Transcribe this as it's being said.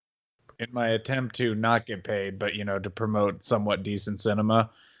in my attempt to not get paid, but to promote somewhat decent cinema,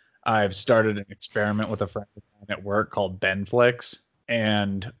 I've started an experiment with a friend of mine at work called Benflix.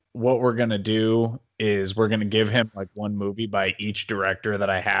 And what we're gonna do is we're gonna give him like one movie by each director that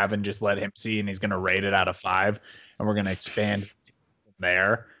I have and just let him see, and he's gonna rate it out of 5, and we're gonna expand from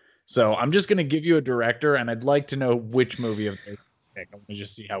there. So I'm just gonna give you a director, and I'd like to know which movie of those you pick. I want to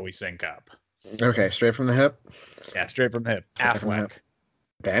just see how we sync up. Okay, straight from the hip. Yeah, straight from the hip. Straight from the Affleck. hip.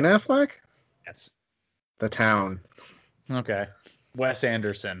 Ben Affleck? Yes. The Town. Okay. Wes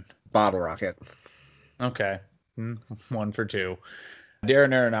Anderson. Bottle Rocket. Okay. 1 for 2. Darren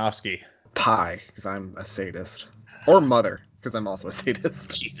Aronofsky. Pie, because I'm a sadist. Or Mother, because I'm also a sadist.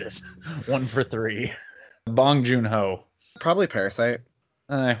 Jesus. 1 for 3. Bong Joon-ho. Probably Parasite.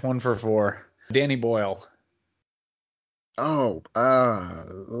 1 for 4. Danny Boyle. Oh,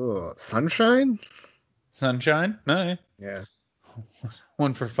 Sunshine? Sunshine? No. Yeah.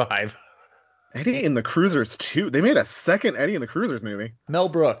 1 for 5. Eddie and the Cruisers 2. They made a second Eddie and the Cruisers movie. Mel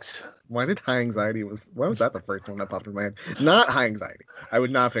Brooks. Why was that the first one that popped in my head? Not High Anxiety. I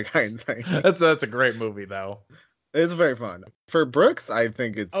would not pick High Anxiety. That's a great movie though. It's very fun. For Brooks, I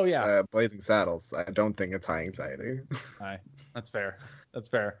think it's Blazing Saddles. I don't think it's High Anxiety. Aye, that's fair. That's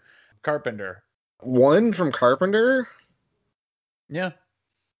fair. Carpenter. One from Carpenter? Yeah.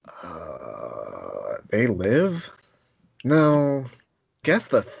 They Live? No. Guess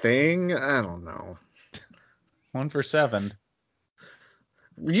The Thing? I don't know. 1 for 7.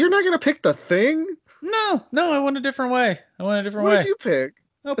 You're not gonna pick The Thing? No, I went a different way. What did you pick?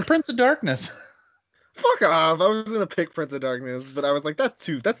 Oh, Prince of Darkness. Fuck off. I was gonna pick Prince of Darkness, but I was like, that's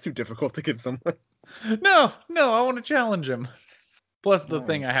too difficult to give someone. No, I want to challenge him. Plus the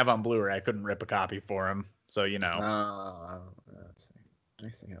thing I have on Blu-ray, I couldn't rip a copy for him. So Let's see. I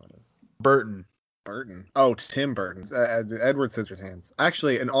see how it is. Burton. Oh, Tim Burton. Edward Scissorhands.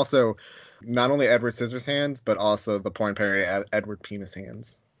 Actually, and also not only Edward Scissorhands, but also the porn parody Edward Penis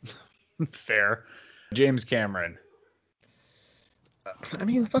Hands. Fair. James Cameron. I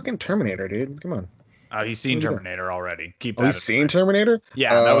mean, fucking Terminator, dude. Come on. He's seen Terminator already. Keep that. He's seen Terminator?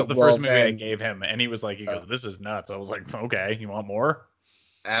 Yeah, that was the first movie I gave him, and he was like, this is nuts. I was like, okay, you want more?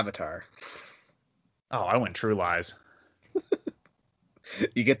 Avatar. Oh, I went True Lies.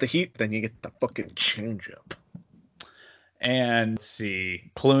 You get the heat, then you get the fucking change up. And let's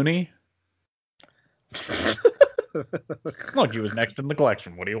see, Clooney. Look, he was next in the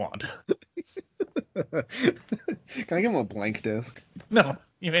collection. What do you want? Can I give him a blank disc? No,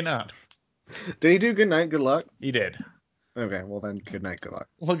 you may not. Did he do Good Night, Good Luck? He did. Okay, well then, Good Night, Good Luck.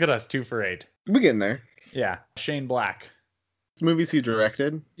 Look at us, 2 for 8. We're getting there. Yeah, Shane Black. Movies he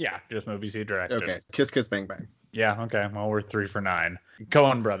directed? Yeah, just movies he directed. Okay, Kiss Kiss Bang Bang. Yeah, okay. Well, we're 3 for 9.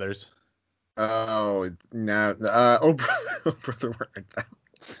 Coen Brothers. Oh, no. Brother, where art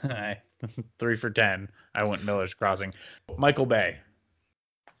thou? 3 for 10. I went Miller's Crossing. Michael Bay.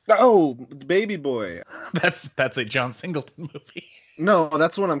 Oh, Baby Boy. That's a John Singleton movie. No,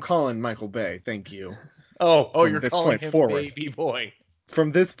 that's what I'm calling Michael Bay. Thank you. Oh, you're calling him Baby Boy.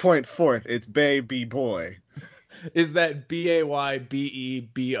 From this point forth, it's Baby Boy. Is that Baybeboy?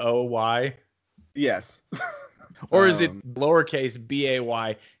 Yes. Or is it lowercase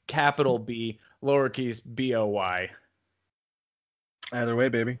bay, capital B, lowercase boy? Either way,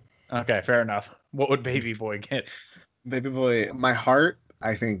 baby. Okay, fair enough. What would Baby Boy get? Baby Boy, my heart,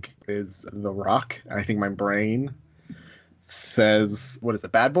 I think, is The Rock. I think my brain says, what is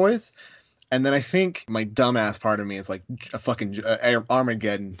it, Bad Boys? And then I think my dumbass part of me is like a fucking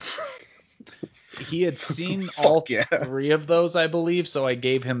Armageddon. He had seen all 3 of those, I believe, so I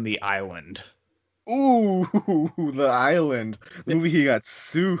gave him The Island. Ooh, The Island. The movie he got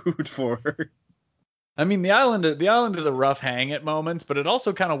sued for. I mean, The Island is a rough hang at moments, but it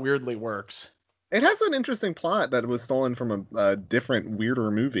also kind of weirdly works. It has an interesting plot that was stolen from a different, weirder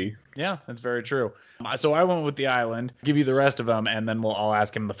movie. Yeah, that's very true. So I went with The Island, give you the rest of them, and then I'll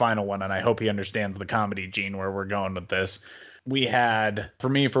ask him the final one, and I hope he understands the comedy gene where we're going with this. We had,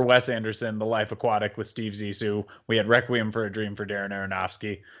 for Wes Anderson, The Life Aquatic with Steve Zissou. We had Requiem for a Dream for Darren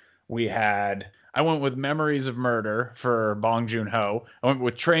Aronofsky. I went with Memories of Murder for Bong Joon-ho. I went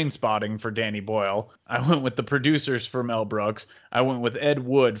with Trainspotting for Danny Boyle. I went with The Producers for Mel Brooks. I went with Ed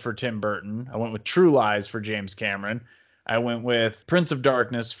Wood for Tim Burton. I went with True Lies for James Cameron. I went with Prince of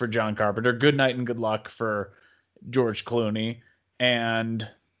Darkness for John Carpenter. Good Night and Good Luck for George Clooney. And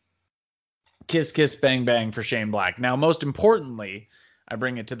Kiss Kiss Bang Bang for Shane Black. Now, most importantly, I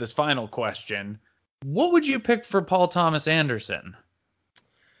bring it to this final question. What would you pick for Paul Thomas Anderson?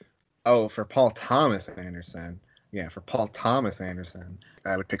 Oh, for Paul Thomas Anderson. Yeah, for Paul Thomas Anderson,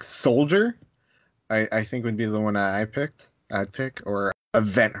 I would pick Soldier. I think would be the one I'd pick, or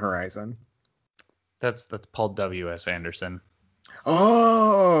Event Horizon. That's Paul W.S. Anderson.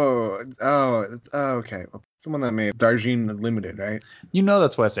 Okay. Someone that made Darjeeling Limited, right? You know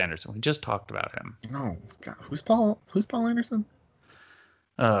that's Wes Anderson. We just talked about him. No, God, who's Paul Anderson?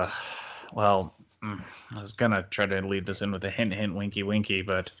 Well, I was gonna try to lead this in with a hint, hint, winky, winky,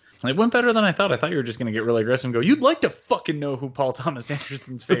 but it went better than I thought. I thought you were just gonna get really aggressive and go, "You'd like to fucking know who Paul Thomas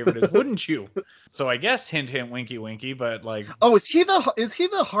Anderson's favorite is, wouldn't you?" So I guess hint, hint, winky, winky, but like, oh, is he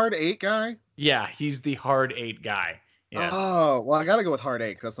the Hard Eight guy? Yeah, he's the Hard Eight guy. Yes. Oh, well, I gotta go with Hard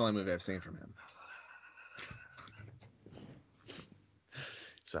Eight because that's the only movie I've seen from him.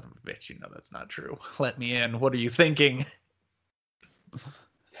 Son of a bitch, you know that's not true. Let me in. What are you thinking?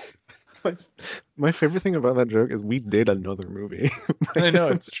 My favorite thing about that joke is we did another movie. I know,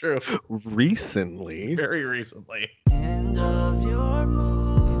 it's true. Recently. Very recently. End of your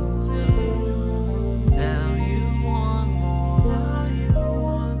movie. Now you want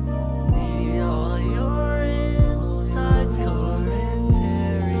more. Need all your insights, commentary.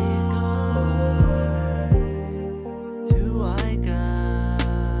 Do I got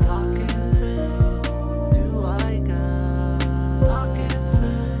talking face? Do I got talking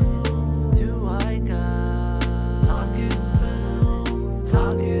face? Do I got talking face?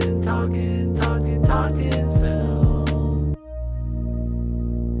 Talking film.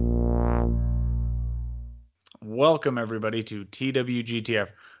 Welcome, everybody, to TWGTF,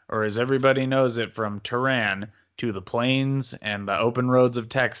 or as everybody knows it, from Tehran to the plains and the open roads of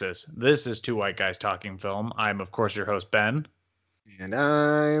Texas. This is Two White Guys Talking Film. I'm, of course, your host, Ben. And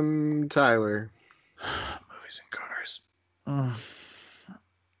I'm Tyler. Movies and cars.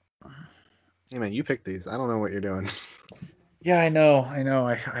 Hey man, you picked these. I don't know what you're doing. Yeah, I know.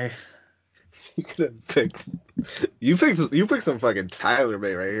 I You could have picked. You picked some fucking Tyler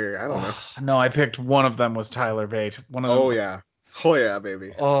bait right here. I don't know. No, I picked one of them was Tyler Bate. One of them. Oh yeah,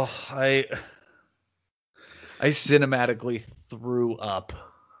 baby. Oh, I cinematically threw up.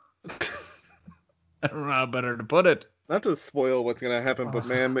 I don't know how better to put it. Not to spoil what's gonna happen, but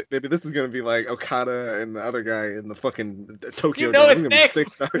man, maybe this is gonna be like Okada and the other guy in the fucking Tokyo. You know Dome. his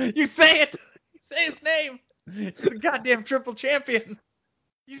It's gonna be name. 6 stars. You say it. You say his name. He's the goddamn triple champion.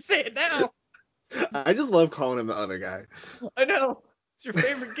 You say it now. I just love calling him the other guy. I know. It's your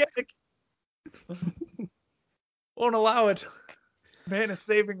favorite gimmick. Won't allow it. Man is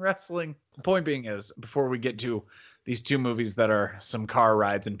saving wrestling. The point being is, before we get to these two movies that are some car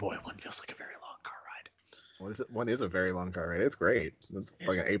rides, and boy, one feels like a very long car ride. One is a very long car ride. It's great. It's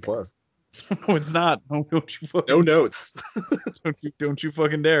like an A+. No, it's not. No, don't you fucking, No notes. don't you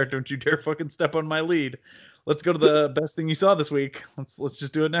fucking dare. Don't you dare fucking step on my lead. Let's go to the best thing you saw this week. Let's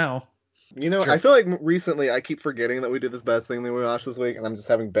just do it now. You know, Sure. I feel like recently I keep forgetting that we did this best thing that we watched this week, and I'm just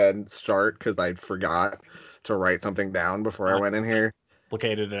having Ben start because I forgot to write something down before I went in here.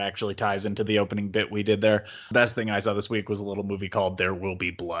 Complicated. It actually ties into the opening bit we did there. Best thing I saw this week was a little movie called There Will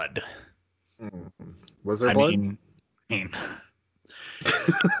Be Blood. Was there blood? I mean,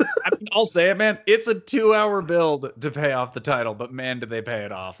 I'll say it, man. It's a 2-hour build to pay off the title, but man, did they pay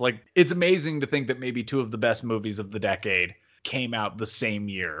it off. Like, it's amazing to think that maybe two of the best movies of the decade came out the same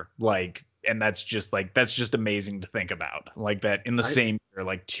year. Like, and that's just amazing to think about. Like that in the same year,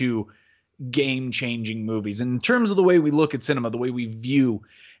 like two game-changing movies. And in terms of the way we look at cinema, the way we view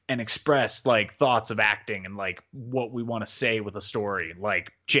and express like thoughts of acting and like what we want to say with a story,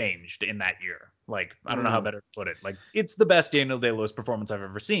 like changed in that year. Like, I don't know how better to put it. Like, it's the best Daniel Day-Lewis performance I've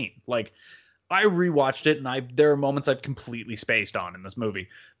ever seen. Like, I rewatched it, and there are moments I've completely spaced on in this movie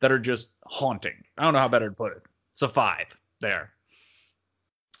that are just haunting. I don't know how better to put it. It's a 5 there.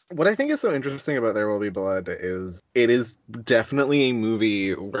 What I think is so interesting about There Will Be Blood is it is definitely a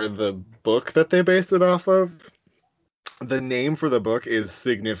movie where the book that they based it off of, the name for the book is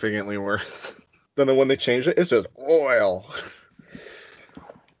significantly worse than the one they changed it. It's just oil.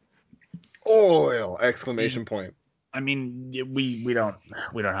 Oil! Exclamation point. I mean, we don't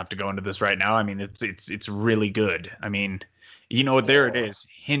have to go into this right now. I mean, it's really good. I mean, you know what? There it is.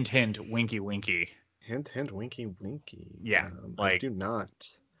 Hint, hint, winky, winky. Hint, hint, winky, winky. Yeah, I do not.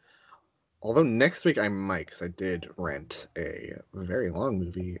 Although next week I might, because I did rent a very long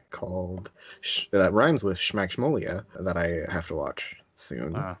movie called that rhymes with Schmack that I have to watch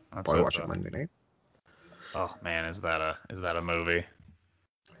soon. Probably watch it Monday night. Oh man, is that a movie?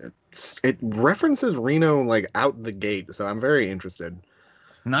 It references Reno like out the gate, so I'm very interested.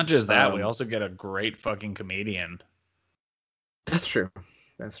 Not just that, we also get a great fucking comedian. That's true.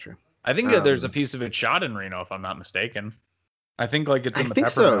 I think that there's a piece of it shot in Reno, if I'm not mistaken. I think like it's in the I think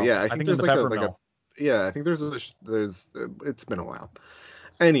Pepper so. Mill. Yeah, I think there's in the Pepper Mill. Yeah, I think there's it's been a while.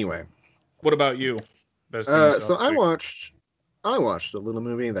 Anyway, what about you? so I watched I watched a little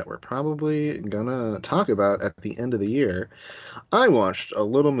movie that we're probably gonna talk about at the end of the year. I watched a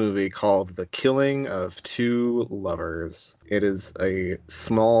little movie called The Killing of Two Lovers. It is a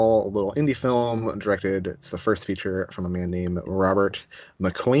small little indie film directed. It's the first feature from a man named Robert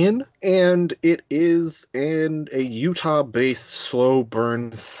McQueen, and it is a Utah-based slow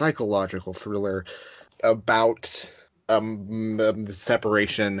burn psychological thriller about the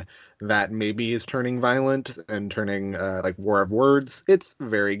separation that maybe is turning violent and turning like war of words. It's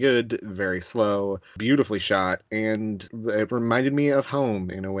very good, very slow, beautifully shot, and it reminded me of home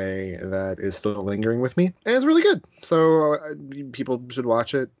in a way that is still lingering with me. And it's really good. So people should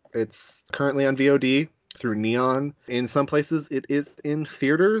watch it. It's currently on VOD through Neon. In some places, it is in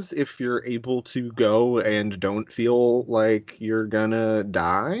theaters if you're able to go and don't feel like you're gonna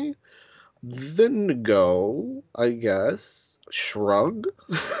die. Then go, I guess. Shrug.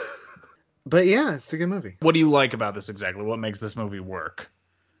 But yeah, it's a good movie. What do you like about this exactly? What makes this movie work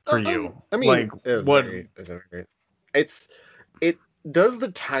for you? I mean, like what? It does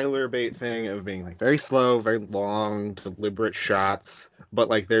the Tyler Bate thing of being like very slow, very long, deliberate shots, but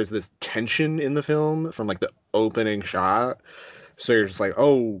like there's this tension in the film from like the opening shot. So you're just like,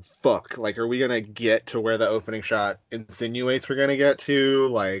 oh fuck, like are we gonna get to where the opening shot insinuates we're gonna get to?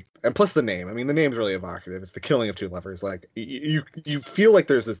 Like, and plus the name. I mean, the name's really evocative. It's The Killing of Two Lovers. Like you feel like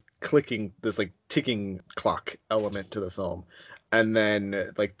there's this clicking, this like ticking clock element to the film. And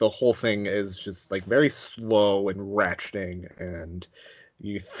then like the whole thing is just like very slow and ratcheting, and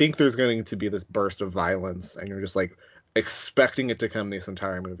you think there's going to be this burst of violence, and you're just like expecting it to come this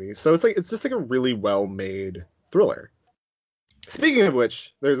entire movie. So it's just like a really well made thriller. Speaking of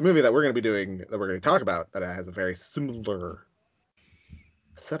which, there's a movie that we're going to talk about that has a very similar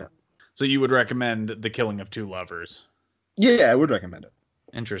setup. So you would recommend The Killing of Two Lovers? Yeah, I would recommend it.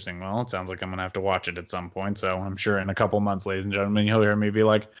 Interesting. Well, it sounds like I'm going to have to watch it at some point. So I'm sure in a couple months, ladies and gentlemen, you'll hear me be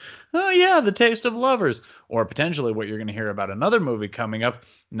like, oh, yeah, The Taste of Lovers. Or potentially what you're going to hear about another movie coming up.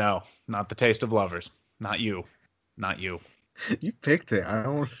 No, not The Taste of Lovers. Not you. Not you. You picked it. I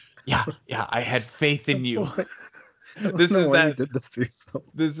don't. Yeah, I had faith in you. This is why you did this to yourself.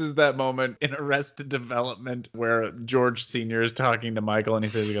 This is that moment in Arrested Development where George Sr. is talking to Michael, and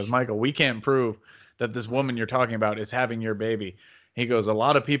he goes, Michael, we can't prove that this woman you're talking about is having your baby. He goes, a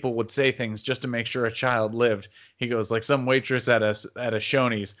lot of people would say things just to make sure a child lived. He goes, like some waitress at a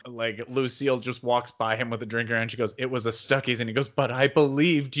Shoney's, like Lucille just walks by him with a drink and she goes, it was a Stuckey's. And he goes, but I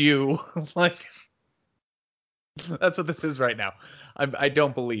believed you. Like, that's what this is right now. I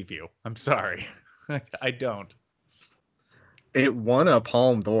don't believe you. I'm sorry. I don't. It won a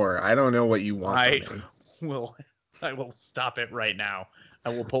Palme d'Or. I don't know what you want from me. I will stop it right now. I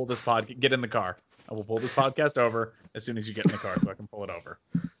will pull this podcast. Get in the car. I will pull this podcast over as soon as you get in the car so I can pull it over.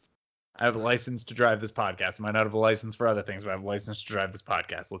 I have a license to drive this podcast. I might not have a license for other things, but I have a license to drive this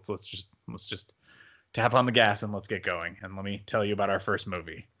podcast. Let's just tap on the gas and let's get going. And let me tell you about our first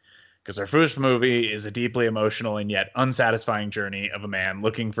movie. Because our first movie is a deeply emotional and yet unsatisfying journey of a man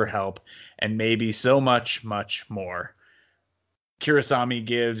looking for help and maybe so much, much more. Kurosami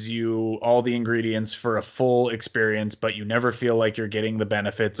gives you all the ingredients for a full experience, but you never feel like you're getting the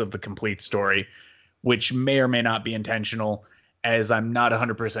benefits of the complete story, which may or may not be intentional, as I'm not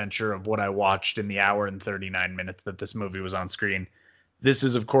 100% sure of what I watched in the hour and 39 minutes that this movie was on screen. This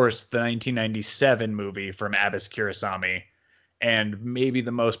is, of course, the 1997 movie from Abbas Kurosami, and maybe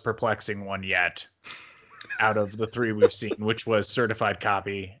the most perplexing one yet out of the three we've seen, which was Certified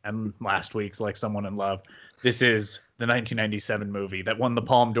Copy and last week's Like Someone in Love. This is the 1997 movie that won the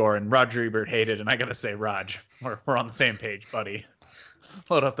Palme d'Or, and Roger Ebert hated. And I gotta say, Raj, we're on the same page, buddy.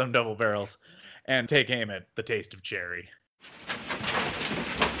 Load up them double barrels and take aim at The Taste of Cherry.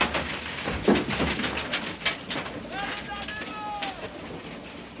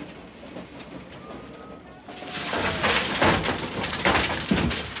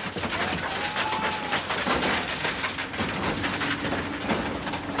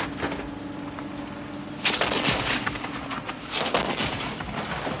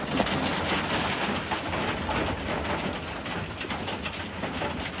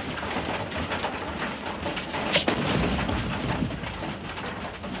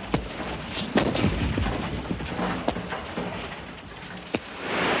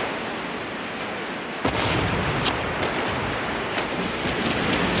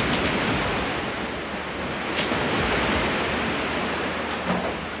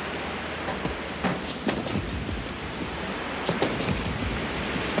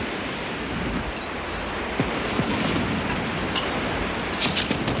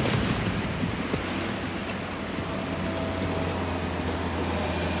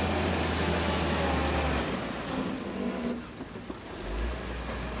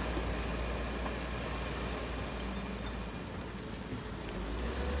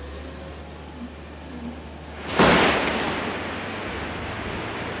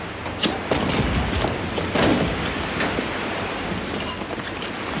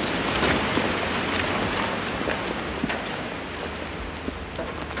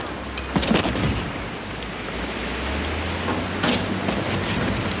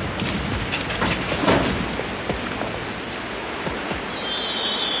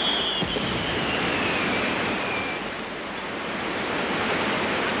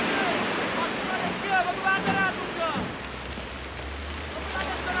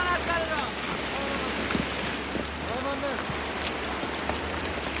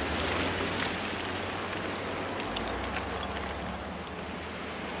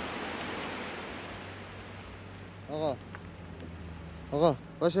 آقا آقا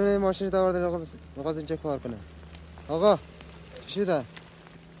باشه این ماشین دوباره آقا می‌خواست اینجا کار کنه. آقا چی شده؟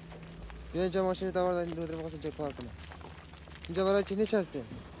 بیا اینجا ماشین دوباره می‌خواست اینجا کار کنه. اینجا برای چی نشسته؟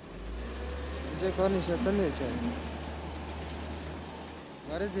 اینجا کار نشستن نه چه؟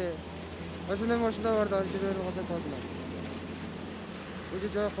 مریضه. باشه این ماشین دوباره اینجا می‌خواست کار کنه. اینجا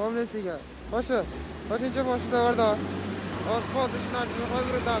جای خواب نیست دیگه. باشه اینجا ماشین دوباره آسفالتش نرچه میخوای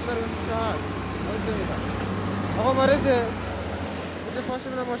برو دفتر اونجا هست اینجا میدم آقا مریضه اینجا پاشه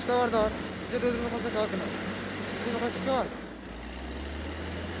میدم ماشین دوردار اینجا روز میخواسته کار کنم اینجا میخواد چی کار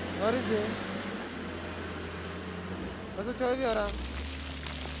مریضه بسه چای بیارم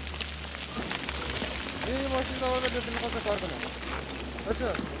این ماشین دوردار روز میخواسته کار کنم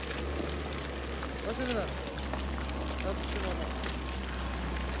باشه میدم دست شما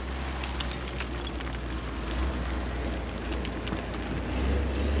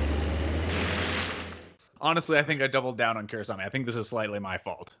Honestly, I think I doubled down on Kurosami. I think this is slightly my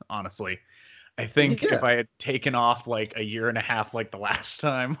fault, honestly. I think if I had taken off like a year and a half like the last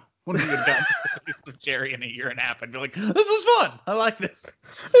time, when we had gotten the Taste of Cherry in a year and a half, I'd be like, this was fun. I like this.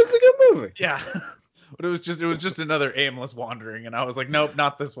 It's a good movie. Yeah. But it was just another aimless wandering, and I was like, nope,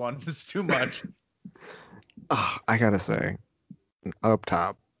 not this one. This is too much. Oh, I gotta say, up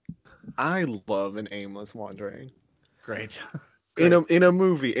top, I love an aimless wandering. Great. In a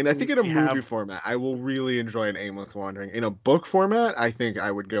movie, and I think in a We movie have- format, I will really enjoy an aimless wandering. In a book format, I think I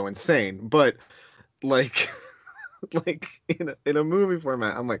would go insane. But like, like in a movie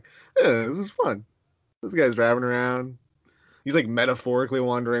format, I'm like, this is fun. This guy's driving around. He's like metaphorically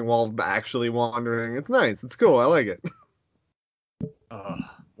wandering while actually wandering. It's nice. It's cool. I like it.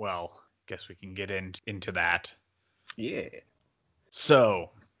 Well, guess we can get into that. Yeah. So,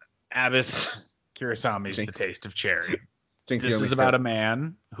 Abbas Kurosami's The Jinx. Taste of Cherry. Jinx, This you is owe me about a credit.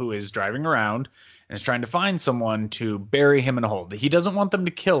 man who is driving around and is trying to find someone to bury him in a hole. He doesn't want them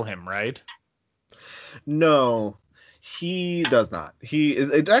to kill him, right? No, he does not.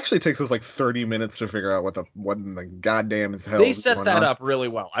 It actually takes us like 30 minutes to figure out what in the goddamn is hell. They is set going that on. up really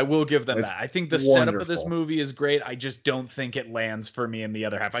well. I will give them It's that. I think the setup of this wonderful. movie is great. I just don't think it lands for me in the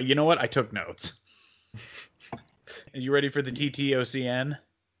other half. You know what? I took notes. Are you ready for the TTOCN?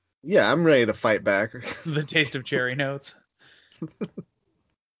 Yeah, I'm ready to fight back. The Taste of Cherry notes?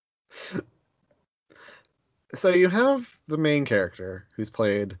 So you have the main character who's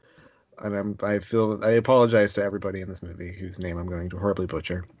played, and I apologize to everybody in this movie whose name I'm going to horribly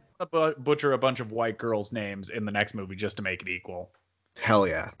butcher. Butcher a bunch of white girls' names in the next movie just to make it equal. Hell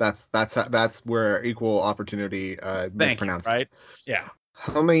yeah, that's where equal opportunity Thank you, mispronounced. right? Yeah.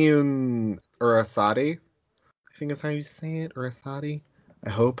 Homayun Urasadi, I think is how you say it, Urasadi. I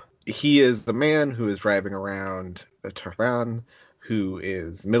hope. He is the man who is driving around Tehran, who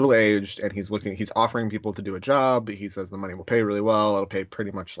is middle-aged, and he's offering people to do a job. He says the money will pay really well. It'll pay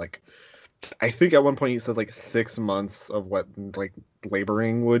pretty much like, I think at one point he says like 6 months of what like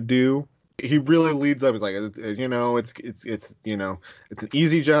laboring would do. He really leads up. He's like, it's an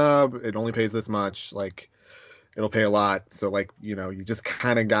easy job. It only pays this much. Like, it'll pay a lot. So like, you just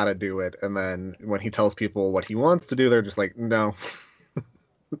kind of gotta do it. And then when he tells people what he wants to do, they're just like, no.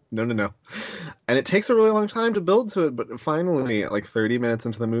 No. And it takes a really long time to build to it, but finally, like 30 minutes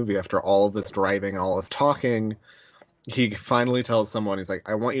into the movie, after all of this driving, all this talking, he finally tells someone, he's like,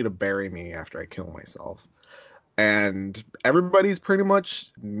 I want you to bury me after I kill myself. And everybody's pretty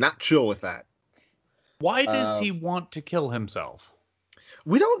much not chill with that. Why does he want to kill himself?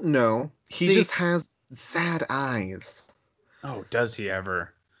 We don't know. He See- just has sad eyes. Oh, does he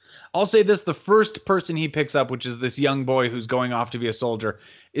ever? I'll say this, the first person he picks up, which is this young boy who's going off to be a soldier,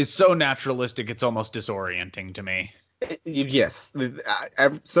 is so naturalistic it's almost disorienting to me. Yes.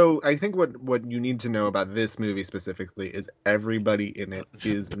 So I think what you need to know about this movie specifically is everybody in it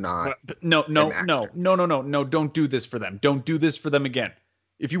is not. No, an don't do this for them. Don't do this for them again.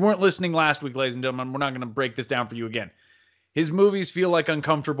 If you weren't listening last week, ladies and gentlemen, we're not going to break this down for you again. His movies feel like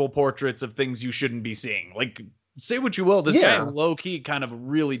uncomfortable portraits of things you shouldn't be seeing. Like, say what you will, this guy low-key kind of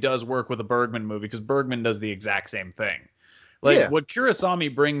really does work with a Bergman movie, because Bergman does the exact same thing. Like, what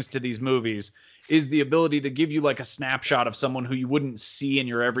Kurosami brings to these movies is the ability to give you like a snapshot of someone who you wouldn't see in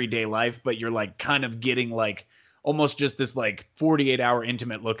your everyday life, but you're like kind of getting like almost just this like 48-hour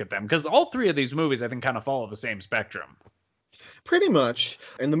intimate look at them. Because all three of these movies, I think, kind of follow the same spectrum. Pretty much.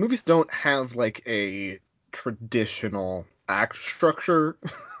 And the movies don't have like a traditional act structure.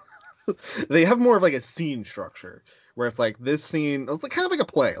 They have more of like a scene structure, where it's like this scene, it's like kind of like a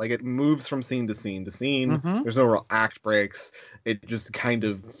play. Like it moves from scene to scene to scene. Mhm. There's no real act breaks. It just kind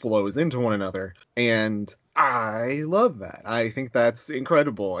of flows into one another. And I love that. I think that's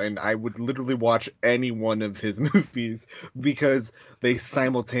incredible. And I would literally watch any one of his movies because they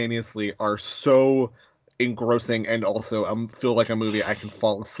simultaneously are so engrossing and also feel like a movie I can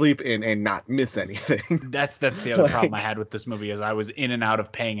fall asleep in and not miss anything. That's the other problem I Like- had with this movie is I was in and out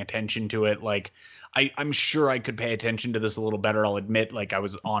of paying attention to it. Like I'm sure I could pay attention to this a little better. I'll admit, like I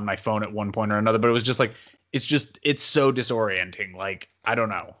was on my phone at one point or another, but it was just like it's so disorienting. Like I don't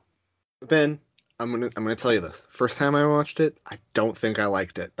know. Ben, I'm gonna tell you this. First time I watched it, I don't think I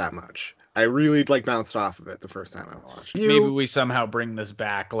liked it that much. I really like bounced off of it the first time I watched. Maybe we somehow bring this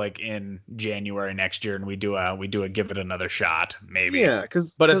back like in January next year and we do a give it another shot. Maybe. Yeah,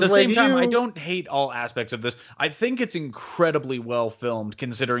 because But at the same time, I don't hate all aspects of this. I think it's incredibly well filmed,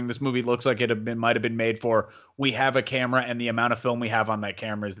 considering this movie looks like might have been made for. We have a camera, and the amount of film we have on that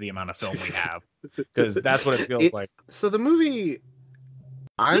camera is the amount of film we have, because that's what it feels like. So the movie,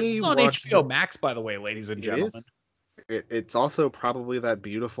 This is on watched HBO Max, by the way, ladies and It gentlemen. is. It's also probably that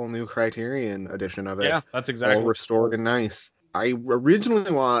beautiful new Criterion edition of it. Yeah, that's exactly all what it restored was. and nice. I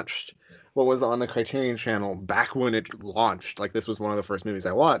originally watched what was on the Criterion channel back when it launched. Like this was one of the first movies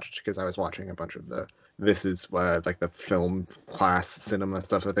I watched because I was watching a bunch of like the film class cinema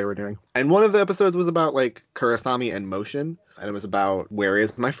stuff that they were doing. And one of the episodes was about like Kurosami and motion, and it was about Where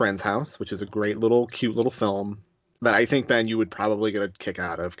Is My Friend's House, which is a great little cute little film that I think, Ben, you would probably get a kick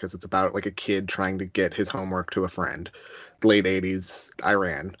out of because it's about like a kid trying to get his homework to a friend. Late 80s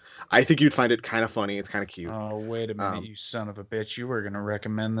Iran. I think you'd find it kind of funny. It's kind of cute. Oh, wait a minute, you son of a bitch. You were going to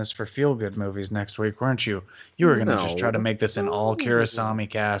recommend this for feel-good movies next week, weren't you? You were going to just try to make this an all Kurosami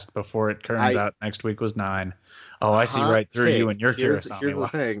cast before it turns out next week was 9. Oh, I see Hot right through you take. and your Here's Kurosami the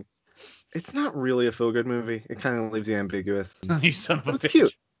lies. thing. It's not really a feel-good movie. It kind of leaves you ambiguous. You son of a It's bitch.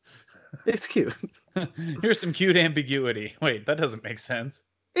 cute. It's cute. Here's some cute ambiguity. Wait, that doesn't make sense.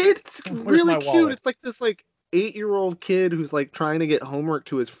 It's Where's really my cute. wallet? It's like this 8-year-old kid who's like trying to get homework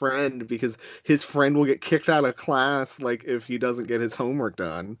to his friend because his friend will get kicked out of class like if he doesn't get his homework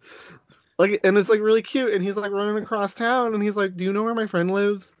done. Like, and it's like really cute, and he's like running across town, and he's like, "Do you know where my friend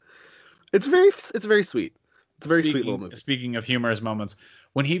lives?" It's very sweet. It's a very sweet little movie. Speaking of humorous moments,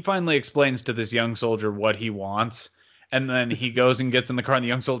 when he finally explains to this young soldier what he wants, and then he goes and gets in the car, and the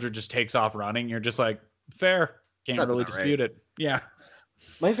young soldier just takes off running, you're just like, fair. Can't That's really about dispute it. Yeah.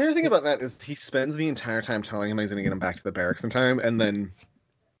 My favorite thing about that is he spends the entire time telling him he's gonna get him back to the barracks in time, and then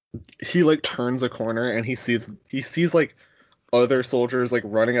he like turns a corner and he sees like other soldiers like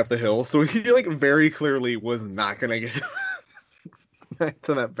running up the hill. So he like very clearly was not gonna get him back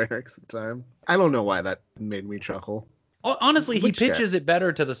to that barracks in time. I don't know why that made me chuckle. Honestly, he Which guy? pitches it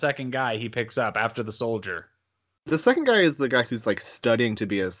better to the second guy he picks up after the soldier. The second guy is the guy who's like studying to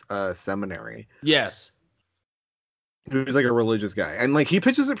be a seminary. Yes. Who's like a religious guy, and like he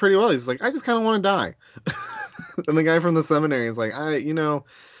pitches it pretty well. He's like, I just kind of want to die, and the guy from the seminary is like,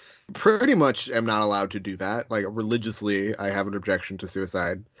 pretty much am not allowed to do that. Like religiously, I have an objection to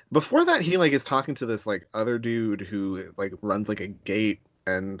suicide. Before that, he like is talking to this like other dude who like runs like a gate,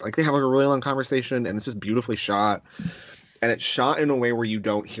 and like they have like a really long conversation, and it's just beautifully shot. And it's shot in a way where you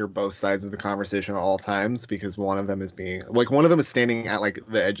don't hear both sides of the conversation at all times because one of them is standing at like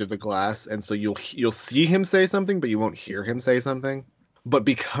the edge of the glass, and so you'll see him say something, but you won't hear him say something. But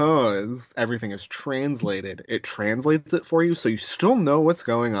because everything is translated, it translates it for you, so you still know what's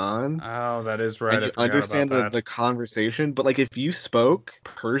going on. Oh, that is right. And I you forgot understand about that. the conversation. But like if you spoke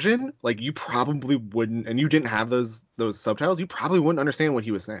Persian, like you probably wouldn't, and you didn't have those subtitles, you probably wouldn't understand what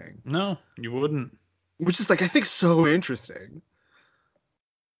he was saying. No, you wouldn't. Which is like I think so interesting.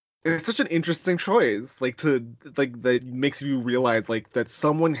 It's such an interesting choice, that makes you realize like that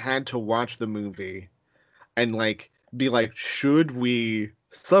someone had to watch the movie and like be like, should we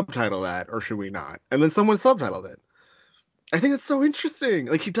subtitle that or should we not? And then someone subtitled it. I think it's so interesting.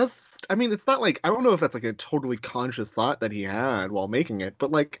 Like he does. I mean, it's not like I don't know if that's like a totally conscious thought that he had while making it, but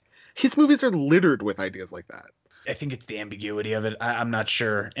like his movies are littered with ideas like that. I think it's the ambiguity of it. I'm not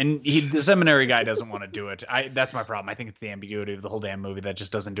sure. And the seminary guy doesn't want to do it. That's my problem. I think it's the ambiguity of the whole damn movie that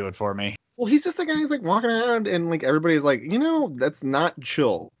just doesn't do it for me. Well, he's just a guy who's like walking around and like everybody's like, that's not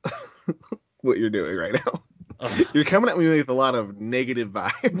chill what you're doing right now. Ugh. You're coming at me with a lot of negative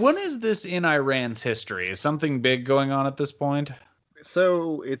vibes. When is this in Iran's history? Is something big going on at this point?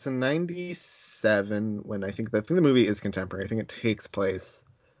 So it's in 97 when I think the movie is contemporary. I think it takes place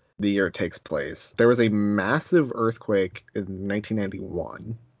the year it takes place. There was a massive earthquake in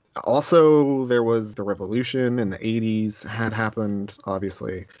 1991. Also, there was the revolution in the 80s had happened,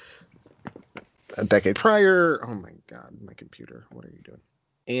 obviously. A decade prior. Oh my God, my computer. What are you doing?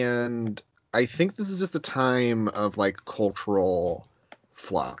 And I think this is just a time of like cultural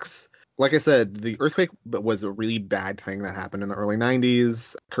flux. Like I said, the earthquake was a really bad thing that happened in the early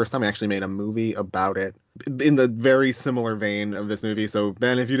 90s. Kurosawa actually made a movie about it in the very similar vein of this movie. So,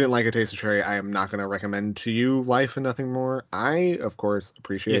 Ben, if you didn't like A Taste of Cherry, I am not going to recommend to you Life and Nothing More. I, of course,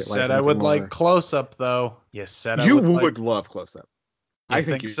 appreciate You Life said and I Nothing would More. like Close Up, though. You said I You would would like... love Close Up. You I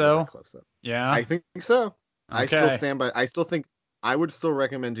think you so? would like Close Up. Yeah? I think so. I still Okay. stand by. I still think I would still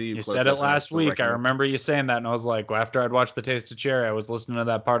recommend to you. You Close said Up, it and I would last still week. I recommend- remember you saying that, and I was like, well, after I'd watched The Taste of Cherry, I was listening to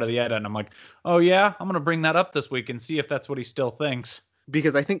that part of the edit, and I'm like, oh yeah, I'm gonna bring that up this week and see if that's what he still thinks.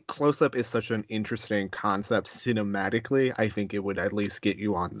 Because I think Close Up is such an interesting concept cinematically. I think it would at least get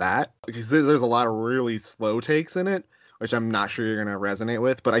you on that, because there's a lot of really slow takes in it, which I'm not sure you're going to resonate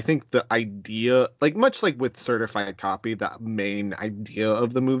with. But I think the idea, like much like with Certified Copy, the main idea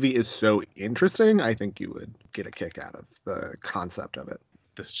of the movie is so interesting. I think you would get a kick out of the concept of it.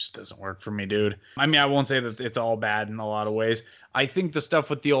 This just doesn't work for me, dude. I mean, I won't say that it's all bad in a lot of ways. I think the stuff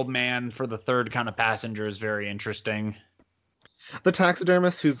with the old man for the third kind of passenger is very interesting. The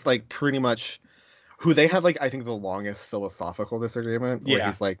taxidermist, who's like pretty much who they have, like, I think the longest philosophical disagreement, where Yeah.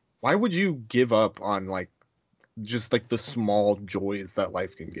 he's like, why would you give up on like just like the small joys that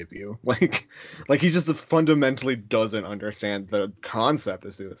life can give you? Like he just fundamentally doesn't understand the concept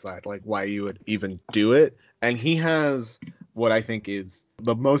of suicide, like why you would even do it. And he has what I think is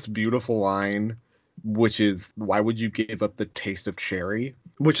the most beautiful line, which is, why would you give up the taste of cherry?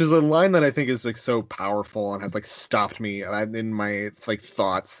 Which is a line that I think is like so powerful and has like stopped me in my like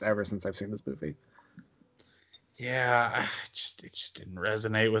thoughts ever since I've seen this movie. Yeah, it just didn't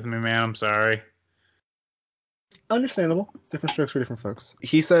resonate with me, man. I'm sorry. Understandable. Different strokes for different folks.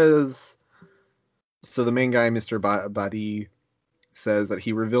 He says, so the main guy, Mr. Badi, says that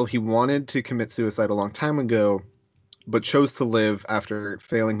he revealed he wanted to commit suicide a long time ago, but chose to live after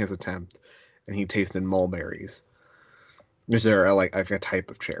failing his attempt, and he tasted mulberries, which are like a type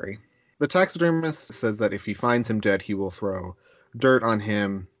of cherry. The taxidermist says that if he finds him dead, he will throw dirt on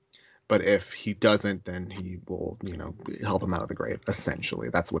him, but if he doesn't, then he will, help him out of the grave. Essentially,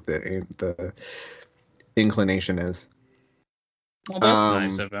 that's what the inclination is. Well,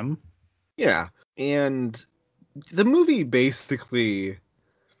 that's nice of him. Yeah, and the movie basically,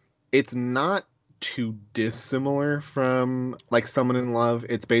 it's not too dissimilar from like Someone in Love.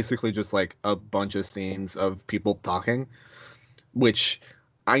 It's basically just like a bunch of scenes of people talking, which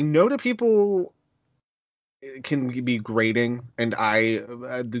I know to people can be grating, and I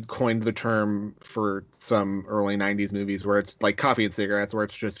coined the term for some early 90s movies where it's like Coffee and Cigarettes, where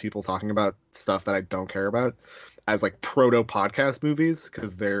it's just people talking about stuff that I don't care about, as like proto podcast movies,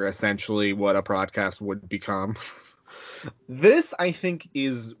 because they're essentially what a podcast would become. This, I think,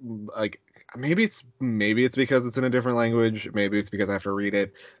 is like, maybe it's because it's in a different language, maybe it's because I have to read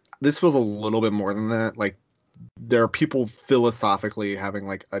it. This feels a little bit more than that. Like, there are people philosophically having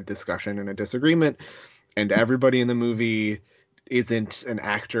like a discussion and a disagreement, and everybody in the movie isn't an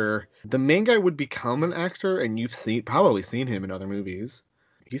actor. The main guy would become an actor, and you've probably seen him in other movies.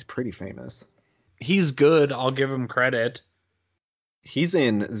 He's pretty famous. He's good. I'll give him credit. He's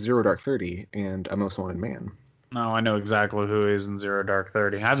in Zero Dark 30 and A Most Wanted Man. No, I know exactly who he is in Zero Dark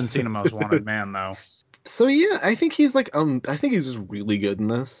 30. I haven't seen A Most Wanted Man, though. So yeah, I think he's like, I think he's just really good in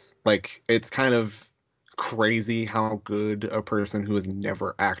this. Like, it's kind of crazy how good a person who has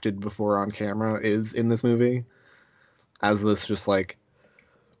never acted before on camera is in this movie, as this just like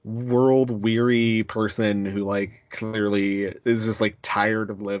world weary person who like clearly is just like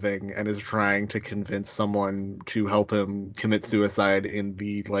tired of living and is trying to convince someone to help him commit suicide in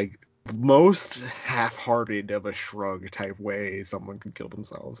the like most half-hearted of a shrug type way someone could kill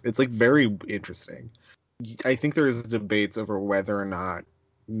themselves. It's like very interesting. I think there's debates over whether or not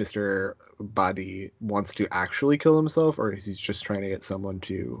Mr. Badi wants to actually kill himself, or is he just trying to get someone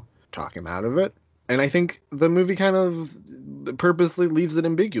to talk him out of it. And I think the movie kind of purposely leaves it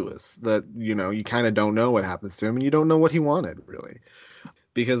ambiguous, that, you kind of don't know what happens to him, and you don't know what he wanted, really.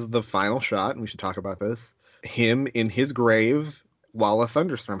 Because the final shot, and we should talk about this, him in his grave while a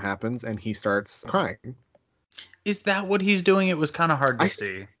thunderstorm happens, and he starts crying. Is that what he's doing? It was kind of hard to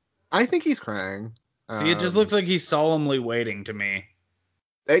see. I think he's crying. See, it just looks like he's solemnly waiting to me.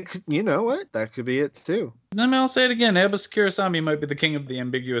 You know what? That could be it too. I mean, I'll say it again. Abbas Kiarostami might be the king of the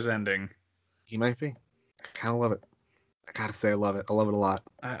ambiguous ending. He might be. I kind of love it. I gotta say, I love it. I love it a lot.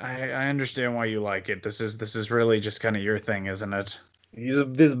 I understand why you like it. This is really just kind of your thing, isn't it? He's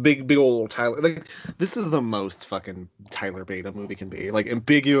this big old Tyler. Like, this is the most fucking Tyler Beta movie can be. Like,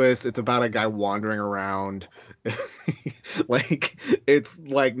 ambiguous. It's about a guy wandering around. Like, it's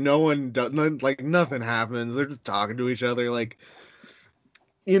like no one does. Like, nothing happens. They're just talking to each other. Like,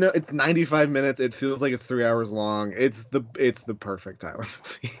 You know, it's 95 minutes. It feels like it's 3 hours long. It's the perfect Tyler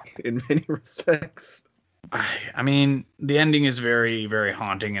movie in many respects. I mean, the ending is very, very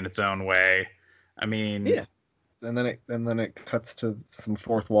haunting in its own way. I mean, Yeah. And then it cuts to some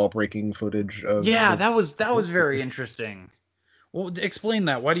fourth wall breaking footage of yeah, the that was very interesting. Well, explain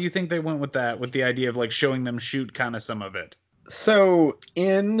that. Why do you think they went with that, with the idea of like showing them shoot kind of some of it? so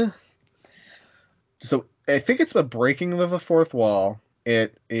in so I think it's a breaking of the fourth wall.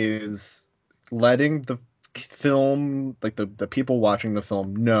 It is letting the film, like the people watching the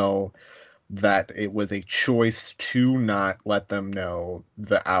film, know that it was a choice to not let them know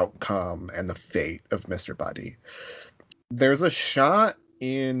the outcome and the fate of Mr. Buddy. There's a shot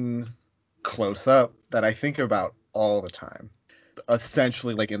in Close Up that I think about all the time.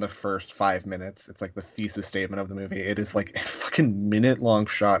 Essentially, like in the first 5 minutes, it's like the thesis statement of the movie. It is like a fucking minute long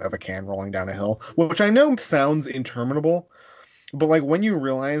shot of a can rolling down a hill, which I know sounds interminable, but like when you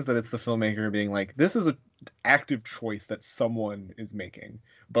realize that it's the filmmaker being like, this is a active choice that someone is making.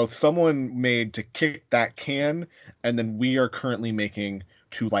 Both someone made to kick that can, and then we are currently making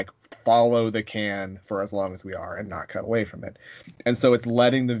to like follow the can for as long as we are and not cut away from it. And so it's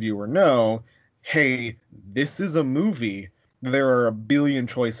letting the viewer know, hey, this is a movie. There are a billion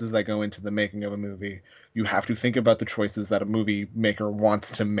choices that go into the making of a movie. You have to think about the choices that a movie maker wants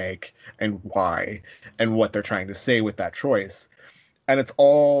to make and why and what they're trying to say with that choice. And it's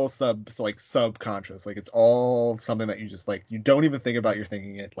all subconscious. Like it's all something that you just like, you don't even think about, you're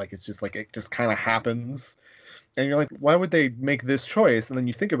thinking it. Like it's just like it just kind of happens. And you're like, why would they make this choice? And then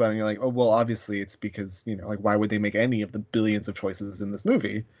you think about it and you're like, oh well, obviously it's because, you know, like why would they make any of the billions of choices in this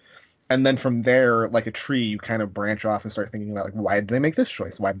movie? And then from there, like a tree, you kind of branch off and start thinking about like, why did they make this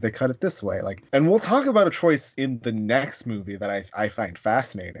choice? Why did they cut it this way? Like, and we'll talk about a choice in the next movie that I find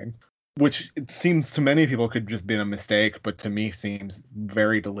fascinating, which it seems to many people could just be a mistake, but to me seems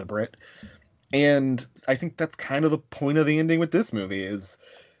very deliberate. And I think that's kind of the point of the ending with this movie is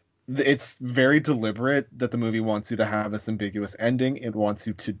it's very deliberate that the movie wants you to have this ambiguous ending. It wants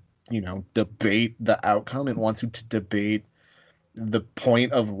you to, you know, debate the outcome. It wants you to debate the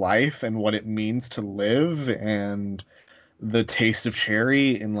point of life and what it means to live and the taste of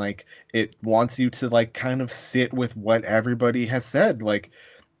cherry, and like it wants you to like kind of sit with what everybody has said. Like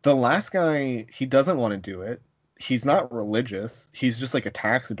the last guy, he doesn't want to do it. He's not religious. He's just like a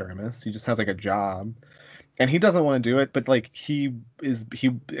taxidermist. He just has like a job and he doesn't want to do it, but like he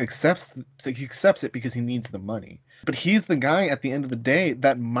accepts, like he accepts it because he needs the money. But he's the guy at the end of the day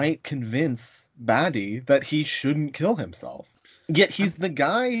that might convince Baddy that he shouldn't kill himself. Yet he's the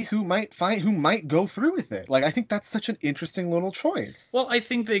guy who might go through with it. Like I think that's such an interesting little choice. Well, I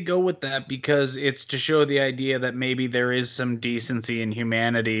think they go with that because it's to show the idea that maybe there is some decency and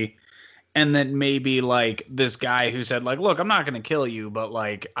humanity, and that maybe like this guy who said like, look, I'm not going to kill you, but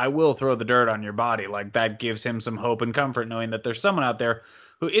like I will throw the dirt on your body, like that gives him some hope and comfort knowing that there's someone out there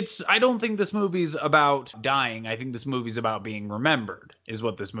who I don't think this movie's about dying. I think this movie's about being remembered is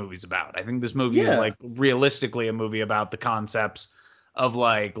what this movie's about. I think this movie is like realistically a movie about the concepts of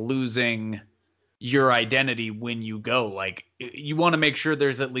like losing your identity when you go. Like you want to make sure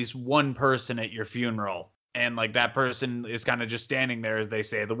there's at least one person at your funeral, and like that person is kind of just standing there as they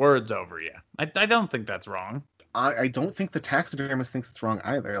say the words over you. I don't think that's wrong. I don't think the taxidermist thinks it's wrong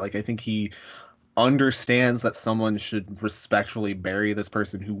either. Like I think he understands that someone should respectfully bury this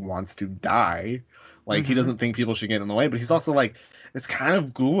person who wants to die. Like he doesn't think people should get in the way, but he's also like, it's kind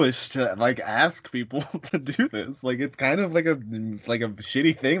of ghoulish to like ask people to do this. Like it's kind of like a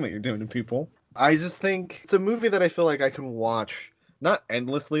shitty thing that you're doing to people. I just think it's a movie that I feel like I can watch not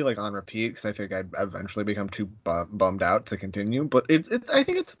endlessly, like on repeat, because I think I'd eventually become too bummed out to continue. But it's I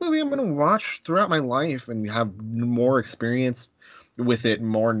think it's a movie I'm going to watch throughout my life and have more experience with it,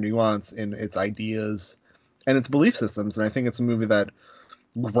 more nuance in its ideas and its belief systems. And I think it's a movie that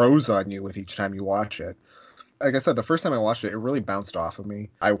grows on you with each time you watch it. Like I said, the first time I watched it, it really bounced off of me.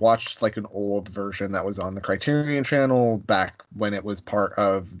 I watched like an old version that was on the Criterion Channel back when it was part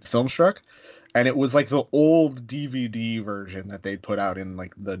of Filmstruck. And it was like the old DVD version that they'd put out in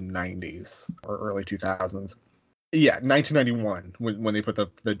like the 90s or early 2000s. Yeah, 1991 when they put the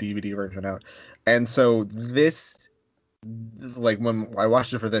DVD version out. And so this, like when I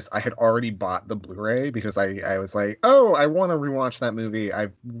watched it for this, I had already bought the Blu-ray because I was like, oh, I want to rewatch that movie.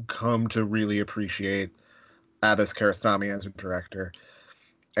 I've come to really appreciate Abbas Kiarostami as a director.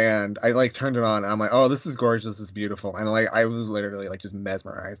 And I like turned it on and I'm like, oh, this is gorgeous, this is beautiful. And like I was literally like just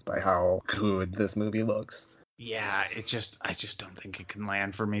mesmerized by how good this movie looks. Yeah, I just don't think it can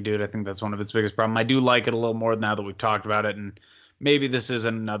land for me, dude. I think that's one of its biggest problems. I do like it a little more now that we've talked about it, and maybe this is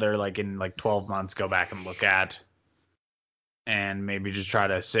another like in like 12 months go back and look at. and maybe just try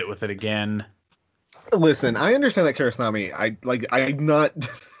to sit with it again. Listen, I understand that Karasami. I'm not.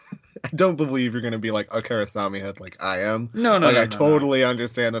 I don't believe you're gonna be like a Karasami head like I am. No, Like I no. totally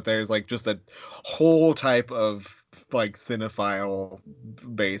understand that there's like just a whole type of like cinephile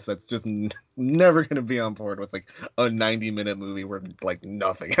base that's just never gonna be on board with like a 90-minute movie where like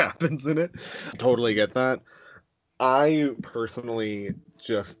nothing happens in it. Totally get that. I personally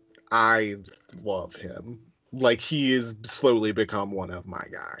I love him. Like he is slowly become one of my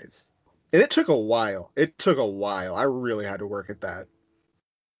guys. And it took a while. I really had to work at that.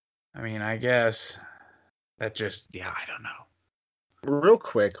 I mean, I guess that just, I don't know. Real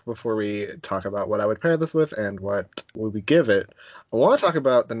quick, before we talk about what I would pair this with and what would we give it, I want to talk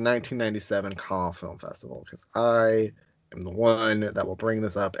about the 1997 Cannes Film Festival, because I am the one that will bring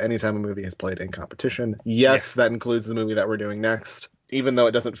this up anytime a movie is played in competition. Yes, that includes the movie that we're doing next, even though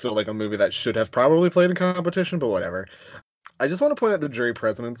it doesn't feel like a movie that should have probably played in competition, but whatever. I just want to point out the jury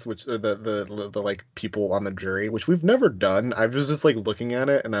presidents, which are the like people on the jury, which we've never done. I was just like looking at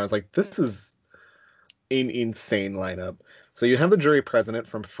it and I was like, this is an insane lineup. So you have the jury president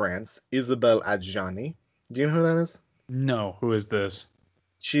from France, Isabelle Adjani. Do you know who that is? No, who is this?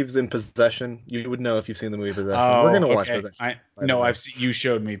 She's in Possession. You would know if you've seen the movie Possession. Oh, We're gonna watch okay. Possession. I've seen, you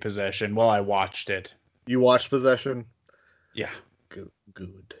showed me Possession. Well, I watched it. You watched Possession? Yeah. Good.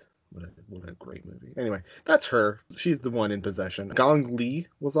 What a great movie. Anyway, that's her. She's the one in Possession. Gong Li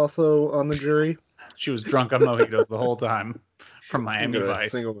was also on the jury. She was drunk on mojitos the whole time from Miami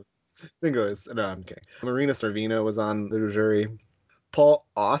Vice. No, I'm kidding. Marina Sorvino was on the jury. Paul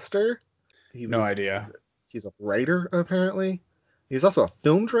Auster. No idea. He's a writer, apparently. He's also a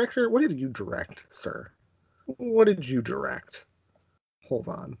film director. What did you direct, sir? What did you direct? Hold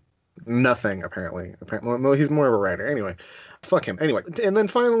on. Nothing, apparently. Well, he's more of a writer. Anyway, fuck him. Anyway, and then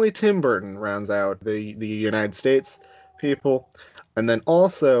finally Tim Burton rounds out the United States people. And then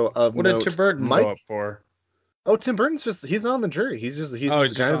also of what note, did Tim Burton go up for? Oh, Tim Burton's he's on the jury. He's the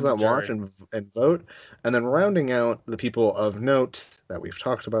guy that watch and vote. And then rounding out the people of note that we've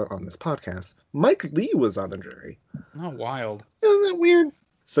talked about on this podcast, Mike Lee was on the jury. Oh, wild. Isn't that weird?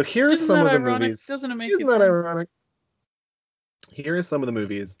 So here's some of the ironic? movies. Doesn't it make Isn't that ironic? Here are some of the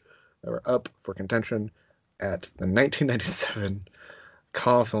movies that were up for contention at the 1997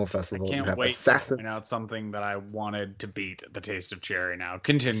 Cannes Film Festival. I can't wait to point out something that I wanted to beat The Taste of Cherry now.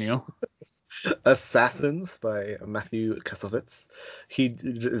 Continue. Assassins by Matthew Kassovitz. He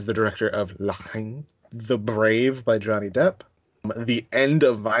is the director of La Haine. The Brave by Johnny Depp. The End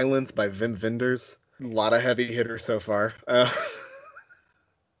of Violence by Wim Wenders. A lot of heavy hitters so far.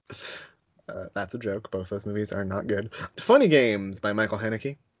 That's a joke. Both those movies are not good. Funny Games by Michael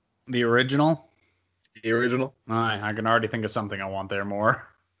Haneke. The original? The original. I can already think of something I want there more.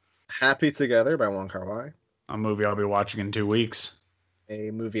 Happy Together by Wong Kar-wai. A movie I'll be watching in 2 weeks.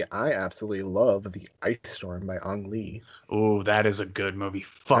 A movie I absolutely love, The Ice Storm by Ang Lee. Oh, that is a good movie.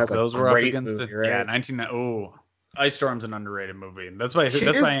 Fuck, those were up against movie, it. right? Yeah, 19. Oh, Ice Storm's an underrated movie. That's by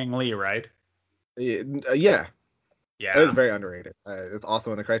Ang Lee, right? Yeah. Yeah. It is very underrated. It's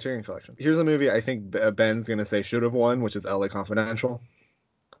also in the Criterion Collection. Here's a movie I think Ben's going to say should have won, which is LA Confidential.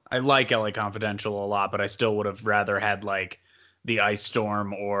 I like LA Confidential a lot, but I still would have rather had like The Ice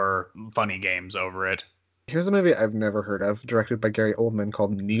Storm or Funny Games over it. Here's a movie I've never heard of, directed by Gary Oldman,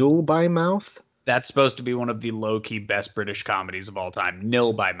 called Nil by Mouth. That's supposed to be one of the low-key best British comedies of all time.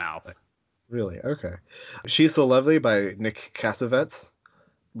 Nil by Mouth. Really? Okay. She's So Lovely by Nick Cassavetes.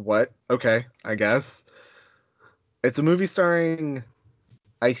 What? Okay, I guess. It's a movie starring,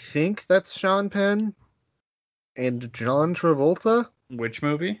 I think that's Sean Penn and John Travolta. Which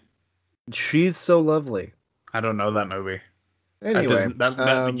movie? She's So Lovely. I don't know that movie. Anyway.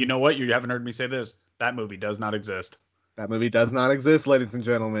 You know what? You haven't heard me say this. That movie does not exist. That movie does not exist, ladies and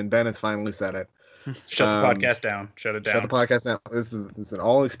gentlemen. Ben has finally said it. Shut the podcast down. Shut it down. Shut the podcast down. This is an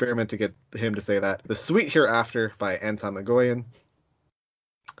all experiment to get him to say that. The Sweet Hereafter by Anton Nagoyan.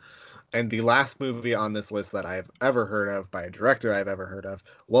 And the last movie on this list that I've ever heard of by a director I've ever heard of,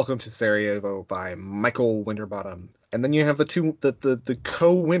 Welcome to Sarajevo by Michael Winterbottom. And then you have the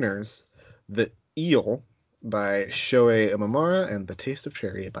co-winners, The Eel by Shoei Imamura and The Taste of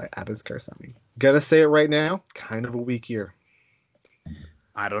Cherry by Abbas Kiarostami. Gonna say it right now, kind of a weak year.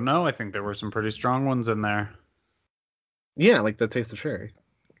 I don't know. I think there were some pretty strong ones in there. Yeah, like The Taste of Cherry,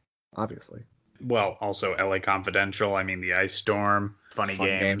 obviously. Well, also LA Confidential. I mean, The Ice Storm, Funny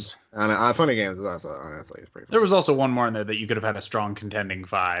Games. And Funny Games is also, honestly, it's pretty fun. There was also one more in there that you could have had a strong contending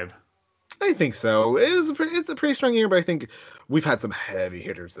 5. I think so. It's a pretty strong year, but I think we've had some heavy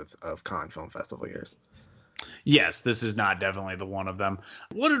hitters of Cannes Film Festival years. Yes, this is not definitely the one of them.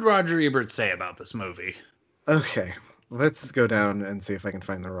 What did Roger Ebert say about this movie? Okay. let's go down and see if I can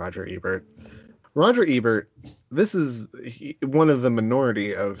find the Roger Ebert. Roger Ebert, this is one of the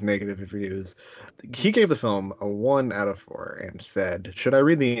minority of negative reviews. He gave the film a 1 out of 4 and said, should I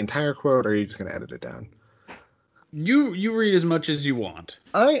read the entire quote or are you just going to edit it down? You read as much as you want.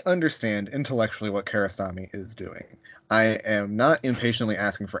 I understand intellectually what Kiarostami is doing. I am not impatiently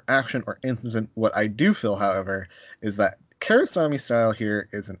asking for action or incident. What I do feel, however, is that Kiarostami's style here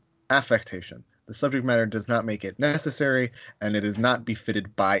is an affectation. The subject matter does not make it necessary, and it is not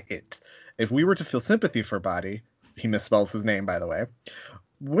befitted by it. If we were to feel sympathy for Body, he misspells his name, by the way,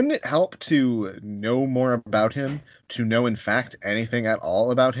 wouldn't it help to know more about him, to know in fact anything at all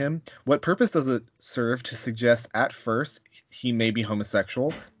about him? What purpose does it serve to suggest at first he may be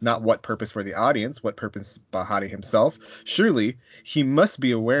homosexual? Not what purpose for the audience, what purpose Bahati himself? Surely he must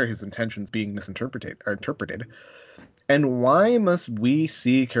be aware his intentions being misinterpreted or interpreted. And why must we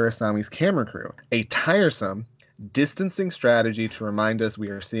see Kiarostami's camera crew? A tiresome, distancing strategy to remind us we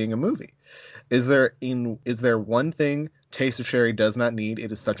are seeing a movie. Is there one thing Taste of Cherry does not need?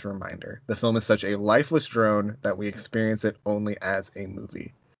 It is such a reminder. The film is such a lifeless drone that we experience it only as a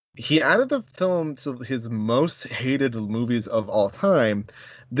movie. He added the film to his most hated movies of all time.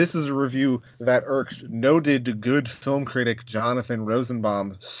 This is a review that irked noted good film critic Jonathan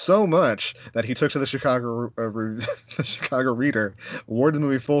Rosenbaum so much that he took to the Chicago the Chicago Reader, awarded the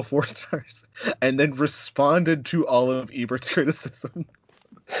movie full 4 stars, and then responded to all of Ebert's criticism,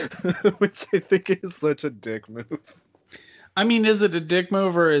 which I think is such a dick move. I mean, is it a dick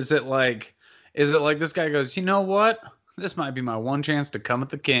move or is it like this guy goes, you know what? This might be my one chance to come at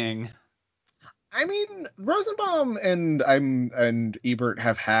the king. I mean, Rosenbaum and Ebert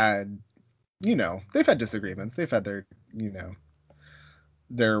have had, they've had disagreements. They've had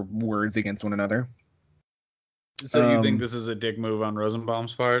their words against one another. So you think this is a dick move on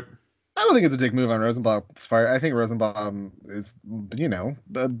Rosenbaum's part? I don't think it's a dick move on Rosenbaum's part. I think Rosenbaum is,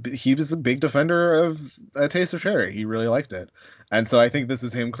 he was a big defender of A Taste of Cherry. He really liked it. And so I think this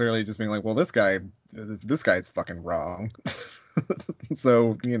is him clearly just being like, well, this guy's fucking wrong.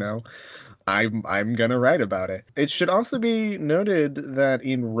 So, I'm going to write about it. It should also be noted that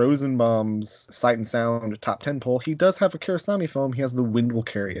in Rosenbaum's Sight and Sound top 10 poll, he does have a Kiarostami film. He has The Wind Will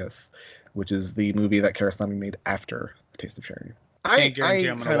Carry Us, which is the movie that Kiarostami made after The Taste of Cherry. I can't guarantee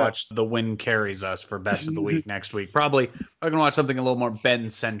I'm going to watch The Wind Carries Us for Best of the Week next week. Probably I'm going to watch something a little more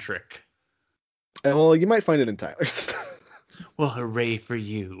Ben-centric. Well, you might find it in Tyler's. Well, hooray for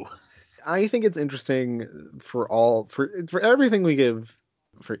you. I think it's interesting for everything we give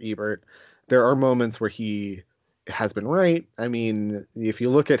for Ebert. There are moments where he has been right. I mean, if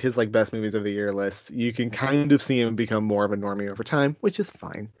you look at his best movies of the year list, you can kind of see him become more of a normie over time, which is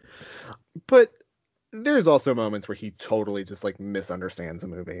fine. But there's also moments where he totally just misunderstands a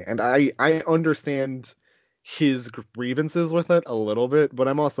movie. And I understand his grievances with it a little bit, but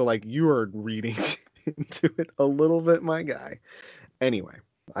I'm also you are reading into it a little bit, my guy. Anyway,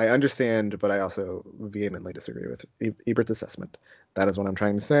 I understand, but I also vehemently disagree with Ebert's assessment. That is what I'm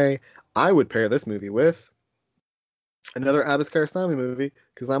trying to say. I would pair this movie with another Abbas Kiarostami movie,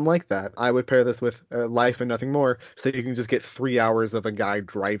 because I'm like that. I would pair this with Life and Nothing More, so you can just get 3 hours of a guy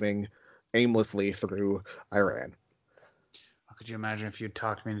driving aimlessly through Iran. Could you imagine if you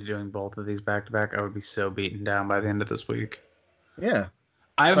talked me into doing both of these back to back? I would be so beaten down by the end of this week. Yeah.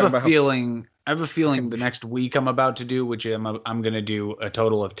 I have a feeling the next week I'm about to do, which I'm going to do a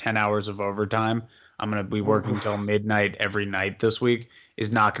total of 10 hours of overtime. I'm going to be working till midnight every night this week.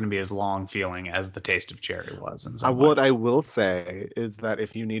 Is not going to be as long feeling as The Taste of Cherry was. What I will say is that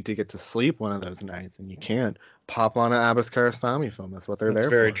if you need to get to sleep one of those nights and you can't, pop on an Abbas Kiarostami film. That's what they're there for.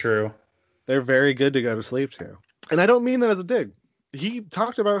 That's very true. They're very good to go to sleep to. And I don't mean that as a dig. He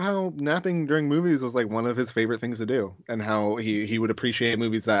talked about how napping during movies was one of his favorite things to do, and how he would appreciate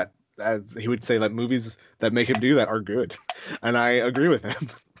movies that, as he would say, that movies that make him do that are good. And I agree with him.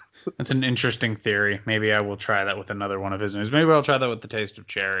 That's an interesting theory. Maybe I will try that with another one of his movies. Maybe I'll try that with The Taste of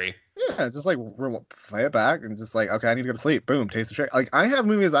Cherry. Yeah, just play it back and just okay, I need to go to sleep. Boom, Taste of Cherry. I have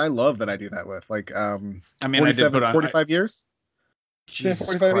movies I love that I do that with. I mean, 45 years. Jesus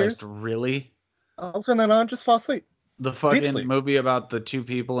 45 Christ, years? Really? I'll turn that on, just fall asleep. The fucking movie about the two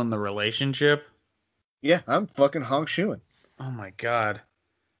people in the relationship? Yeah, I'm fucking honk shoeing. Oh my god.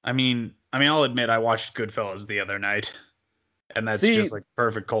 I mean, I'll admit I watched Goodfellas the other night. And that's just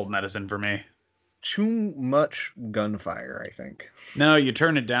perfect cold medicine for me. Too much gunfire, I think. No, you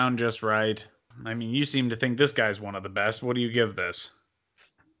turn it down just right. I mean, you seem to think this guy's one of the best. What do you give this?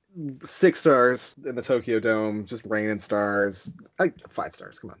 6 stars in the Tokyo Dome, just raining stars. 5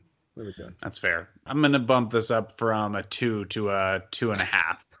 stars, come on. What are we doing? That's fair. I'm going to bump this up from a 2 to a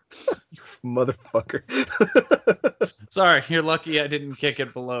 2.5. You motherfucker. Sorry, you're lucky I didn't kick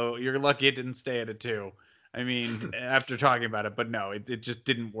it below. You're lucky it didn't stay at a 2. I mean, after talking about it, but no, it just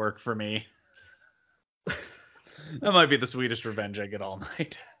didn't work for me. That might be the sweetest revenge I get all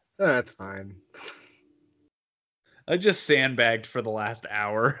night. That's fine. I just sandbagged for the last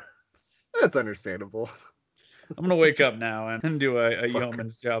hour. That's understandable. I'm gonna wake up now and do a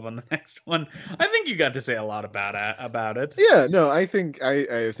yeoman's job on the next one. I think you got to say a lot about it. Yeah, no, I think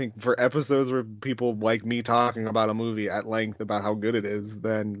for episodes where people like me talking about a movie at length about how good it is,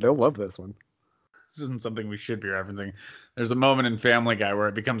 then they'll love this one. This isn't something we should be referencing. There's a moment in Family Guy where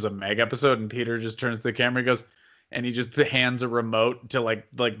it becomes a Meg episode, and Peter just turns to the camera and goes, and he just hands a remote to like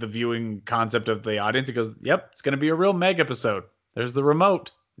the viewing concept of the audience. He goes, "Yep, it's gonna be a real Meg episode. There's the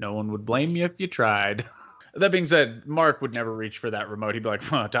remote. No one would blame you if you tried." That being said, Mark would never reach for that remote. He'd be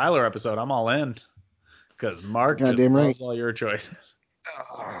like, Tyler episode, I'm all in. Because Mark just loves all your choices.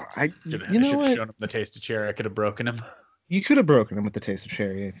 I should have shown him the taste of cherry. I could have broken him. You could have broken him with the taste of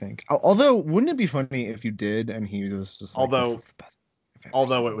cherry, I think. Although, wouldn't it be funny if you did and he was just like, this is the best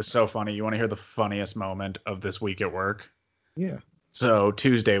although it was so funny. You want to hear the funniest moment of this week at work? Yeah. So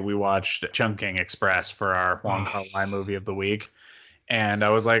Tuesday, we watched Chungking Express for our Wong Kar-wai movie of the week. And I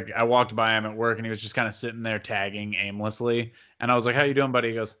was like, I walked by him at work and he was just kind of sitting there tagging aimlessly. And I was like, "How you doing, buddy?"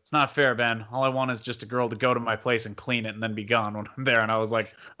 He goes, "It's not fair, Ben. All I want is just a girl to go to my place and clean it and then be gone when I'm there." And I was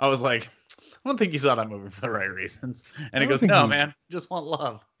like, I don't think you saw that movie for the right reasons. And he goes, "No, man, just want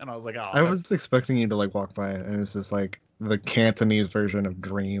love." And I was like, "Oh." I was expecting you to like walk by it and it's just like the Cantonese version of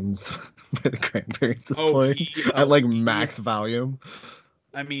Dreams by the Cranberries is playing at like max volume.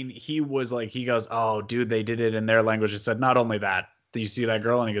 I mean, he was like, he goes, "Oh, dude, they did it in their language." It said, "Not only that, do you see that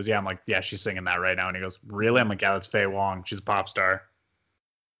girl?" And he goes, "Yeah." I'm like, "Yeah, she's singing that right now." And he goes, "Really?" I'm like, "Yeah, that's Faye Wong. She's a pop star."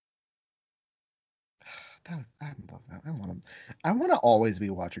 I love that. I want to always be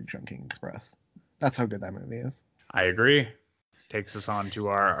watching Chungking Express. That's how good that movie is. I agree. Takes us on to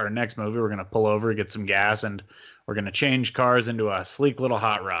our next movie. We're going to pull over, get some gas, and we're going to change cars into a sleek little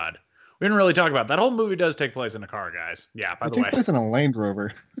hot rod. We didn't really talk about that. Whole movie does take place in a car, guys. Yeah, by the way. It takes place in a Land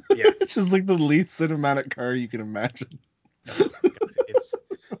Rover. Yeah. It's just like the least cinematic car you can imagine. It's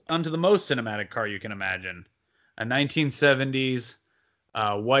onto the most cinematic car you can imagine. A 1970s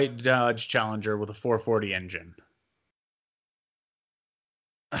white Dodge Challenger with a 440 engine.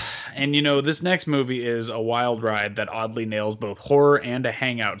 And this next movie is a wild ride that oddly nails both horror and a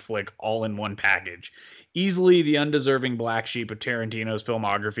hangout flick all in one package. Easily the undeserving black sheep of Tarantino's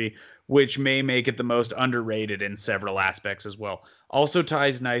filmography, which may make it the most underrated in several aspects as well. Also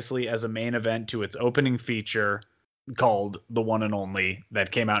ties nicely as a main event to its opening feature called The One and Only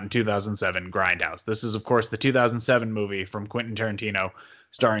that came out in 2007, Grindhouse. This is, of course, the 2007 movie from Quentin Tarantino,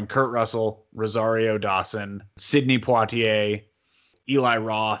 starring Kurt Russell, Rosario Dawson, Sidney Poitier, Eli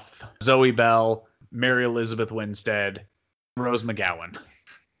Roth, Zoe Bell, Mary Elizabeth Winstead, Rose McGowan.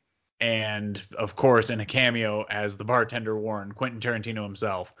 And, of course, in a cameo as the bartender Warren, Quentin Tarantino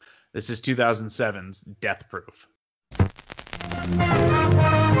himself. This is 2007's Death Proof.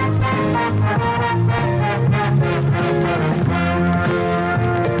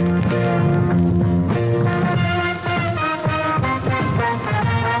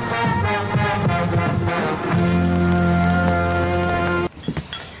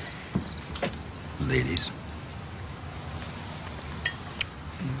 Ladies.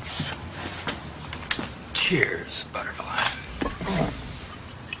 Thanks. Cheers, Butterfly.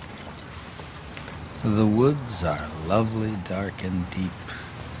 The woods are lovely, dark, and deep,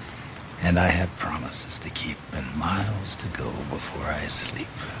 and I have promises to keep and miles to go before I sleep.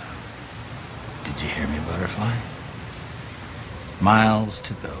 Did you hear me, Butterfly? Miles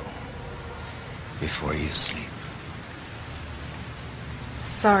to go before you sleep.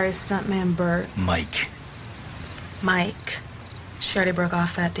 Sorry, stuntman Bert. Mike. Mike. She already broke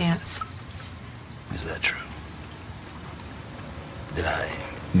off that dance. Is that true? Did I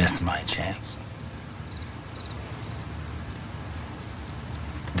miss my chance?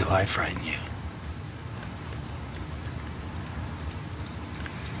 Do I frighten you?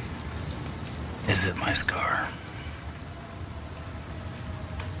 Is it my scar?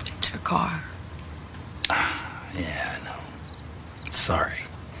 It's your car. Yeah, I know. Sorry.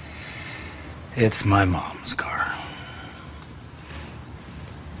 It's my mom's car.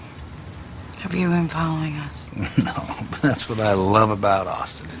 Have you been following us? No, but that's what I love about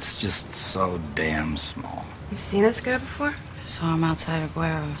Austin. It's just so damn small. You've seen us go before? I saw him outside of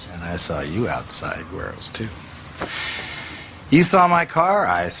Guero's. And I saw you outside Guero's, too. You saw my car,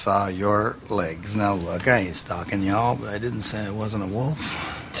 I saw your legs. Now, look, I ain't stalking y'all, but I didn't say I wasn't a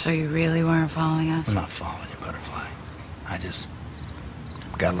wolf. So you really weren't following us? I'm not following you, Butterfly. I'm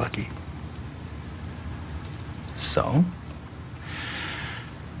got lucky. So,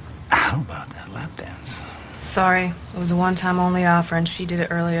 how about that lap dance? Sorry, it was a one-time only offer, and she did it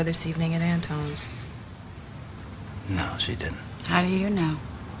earlier this evening at Antone's. No, she didn't. How do you know?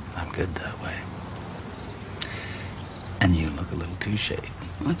 I'm good that way. And you look a little touche.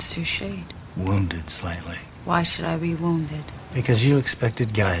 What's touche? Wounded slightly. Why should I be wounded? Because you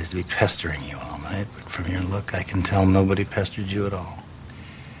expected guys to be pestering you all night, but from your look, I can tell nobody pestered you at all.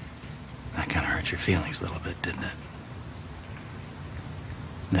 That kind of hurt your feelings a little bit, didn't it?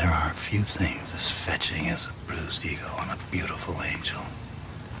 There are few things as fetching as a bruised ego on a beautiful angel.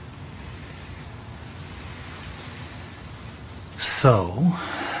 So,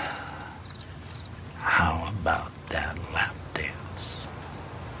 how about that lap dance?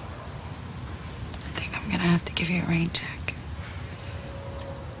 I think I'm gonna have to give you a rain check.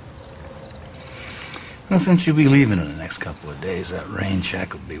 Well, since you'll be leaving in the next couple of days, that rain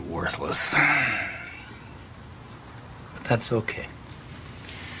check will be worthless. But that's okay.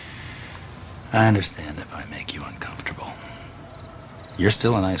 I understand if I make you uncomfortable. You're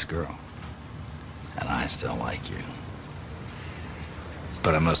still a nice girl. And I still like you.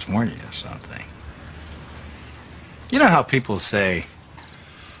 But I must warn you of something. You know how people say,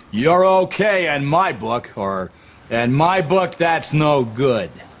 "You're okay in my book," or, "In my book, that's no good."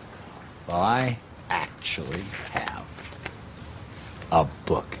 Well, I actually have a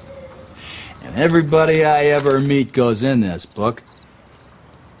book. And everybody I ever meet goes in this book.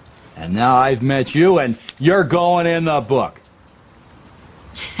 And now I've met you, and you're going in the book.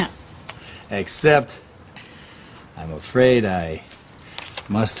 Except, I'm afraid I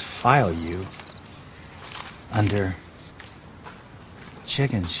must file you under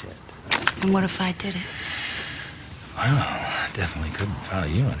chicken shit. And what if I did it? Well, I definitely couldn't file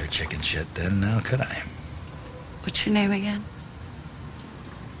you under chicken shit then, now could I? What's your name again?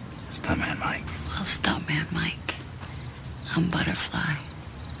 Stuntman Mike. Well, Stuntman Mike. I'm Butterfly.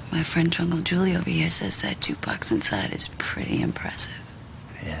 My friend Jungle Julie over here says that jukebox inside is pretty impressive.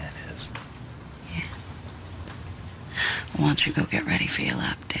 Yeah, it is. Yeah. Why don't you go get ready for your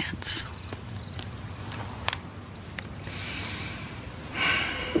lap dance?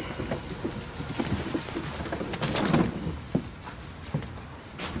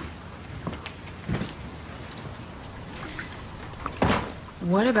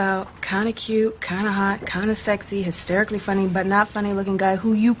 What about kinda cute, kinda hot, kinda sexy, hysterically funny, but not funny looking guy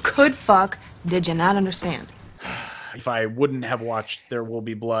who you could fuck? Did you not understand? If I wouldn't have watched There Will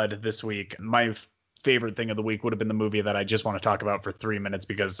Be Blood this week, my favorite thing of the week would have been the movie that I just want to talk about for 3 minutes,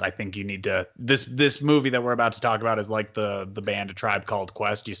 because I think you need to. This movie that we're about to talk about is like the band A Tribe Called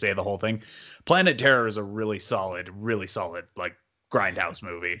Quest. You say the whole thing. Planet Terror is a really solid like grindhouse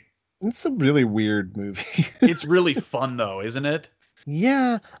movie. It's a really weird movie. It's really fun though, isn't it?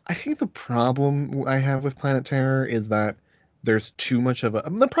 Yeah, I think the problem I have with Planet Terror is that there's too much of a.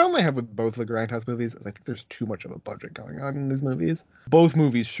 The problem I have with both the Grindhouse movies is I think there's too much of a budget going on in these movies. Both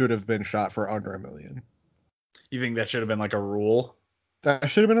movies should have been shot for under $1 million. You think that should have been like a rule? That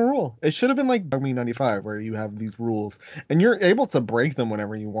should have been a rule. It should have been like Dogme 95, where you have these rules and you're able to break them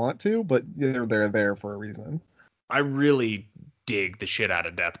whenever you want to, but they're there for a reason. I really dig the shit out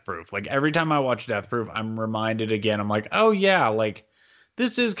of Death Proof. Like every time I watch Death Proof, I'm reminded again. I'm like, oh yeah, like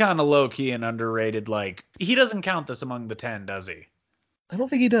this is kind of low key and underrated. Like he doesn't count this among the 10, does he? I don't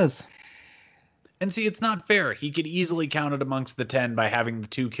think he does. And see, it's not fair. He could easily count it amongst the 10 by having the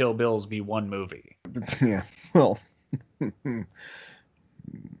 2 Kill Bills be one movie. Yeah, well,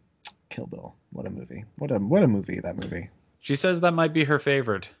 Kill Bill. What a movie. What a movie, that movie. She says that might be her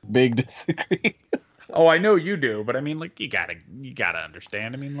favorite. Big disagree. Oh, I know you do, but I mean, like, you gotta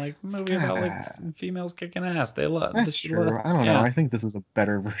understand. I mean, like, a movie about like females kicking ass. They love. That's true. I don't know. I think this is a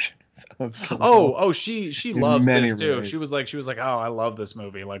better version of Kill Bill. Oh, she loves this too. ways. She was like, oh, I love this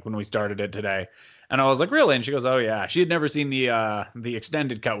movie. Like when we started it today, and I was like, really? And she goes, oh yeah. She had never seen the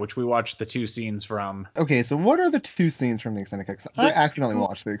extended cut, which we watched the 2 scenes from. Okay, so what are the 2 scenes from the extended cut? 'Cause I accidentally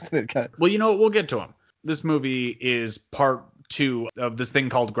watched the extended cut. Well, you know what? We'll get to them. This movie is part 2 of this thing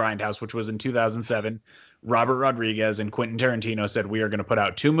called Grindhouse, which was in 2007. Robert Rodriguez and Quentin Tarantino said, we are going to put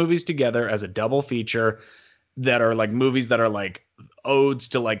out 2 movies together as a double feature that are like movies that are like odes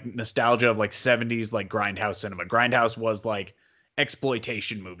to like nostalgia of like 70s like Grindhouse cinema. Grindhouse was like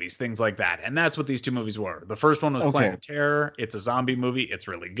exploitation movies, things like that. And that's what these 2 movies were. The first one was Planet Terror. It's a zombie movie. It's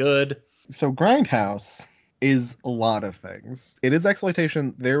really good. So Grindhouse is a lot of things. It is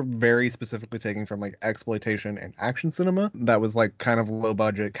exploitation. They're very specifically taking from like exploitation and action cinema that was like kind of low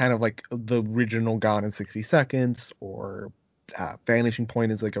budget, kind of like the original Gone in 60 Seconds, or Vanishing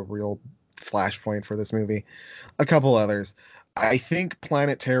Point is like a real flashpoint for this movie. A couple others. I think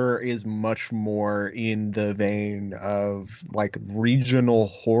Planet Terror is much more in the vein of like regional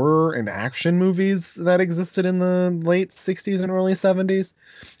horror and action movies that existed in the late 60s and early 70s,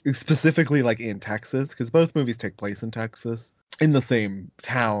 specifically like in Texas, because both movies take place in Texas, in the same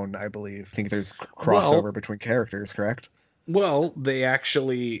town, I believe. I think there's crossover between characters, correct? Well, they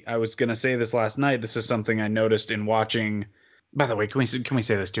actually, I was going to say this last night. This is something I noticed in watching. By the way, can we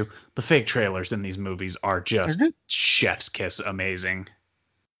say this too? The fake trailers in these movies are just chef's kiss amazing.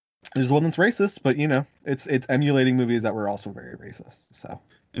 There's one that's racist, but you know, it's emulating movies that were also very racist. So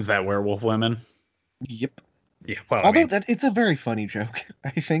is that Werewolf Women? Yep. Yeah. Well, although that it's a very funny joke, I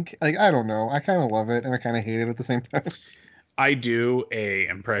think. Like, I don't know, I kind of love it and I kind of hate it at the same time. I do a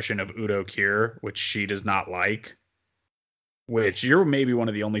impression of Udo Kier, which she does not like. Which you're maybe one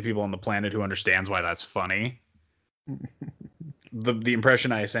of the only people on the planet who understands why that's funny. The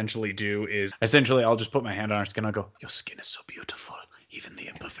impression I essentially do is I'll just put my hand on her skin and I'll go, "Your skin is so beautiful, even the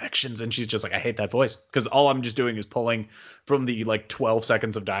imperfections." And she's just like, "I hate that voice," because all I'm just doing is pulling from the like 12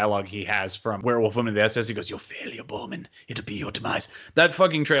 seconds of dialogue he has from Werewolf Woman the SS. He goes, "Your failure, Bowman. It'll be your demise." That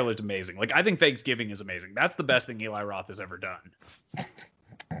fucking trailer is amazing. Like, I think Thanksgiving is amazing. That's the best thing Eli Roth has ever done.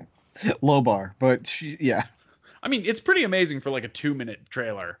 Low bar, but yeah. I mean, it's pretty amazing for like a 2-minute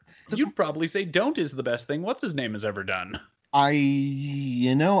trailer. You'd probably say Don't is the best thing What's His Name has ever done.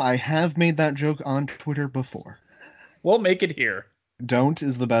 I have made that joke on Twitter before. Well, make it here. Don't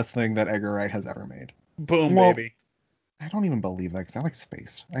is the best thing that Edgar Wright has ever made. Boom, baby. I don't even believe that because I like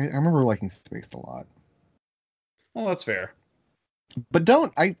Spaced. I remember liking Spaced a lot. Well, that's fair. But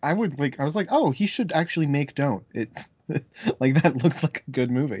Don't, I was like, oh, he should actually make Don't. It like that looks like a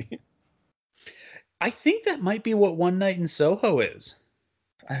good movie. I think that might be what One Night in Soho is.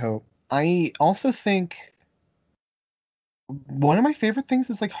 I hope. I also think one of my favorite things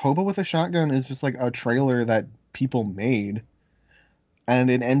is like Hobo with a Shotgun is just like a trailer that people made.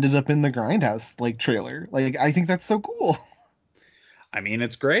 And it ended up in the Grindhouse like trailer. Like, I think that's so cool. I mean,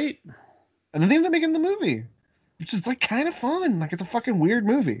 it's great. And then they ended up making the movie, which is like kind of fun. Like, it's a fucking weird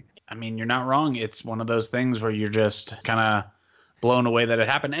movie. I mean, you're not wrong. It's one of those things where you're just kind of blown away that it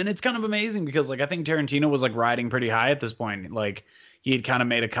happened. And it's kind of amazing because like I think Tarantino was like riding pretty high at this point. Like, he had kind of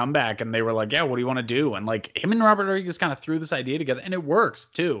made a comeback and they were like, yeah, what do you want to do? And like him and Robert Rodriguez kind of threw this idea together and it works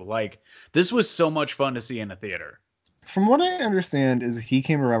too. Like, this was so much fun to see in a theater. From what I understand is he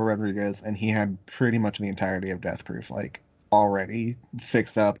came to Robert Rodriguez and he had pretty much the entirety of Death Proof like already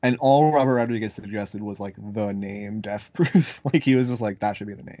fixed up. And all Robert Rodriguez suggested was like the name Death Proof. Like, he was just like, that should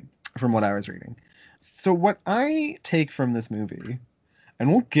be the name from what I was reading. So what I take from this movie,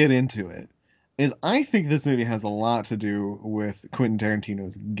 and we'll get into it, is I think this movie has a lot to do with Quentin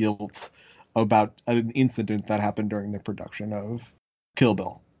Tarantino's guilt about an incident that happened during the production of Kill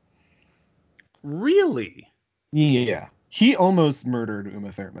Bill. Really? Yeah. He almost murdered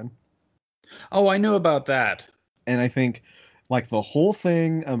Uma Thurman. Oh, I knew about that. And I think like the whole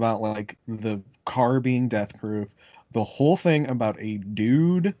thing about like the car being death proof, the whole thing about a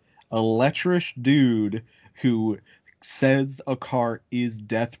dude, a lecherous dude who says a car is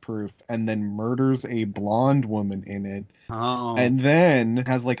death proof and then murders a blonde woman in it. Oh. And then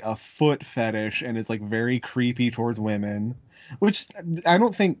has like a foot fetish and is like very creepy towards women, which I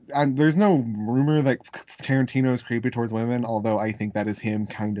don't think there's no rumor that Tarantino is creepy towards women, although I think that is him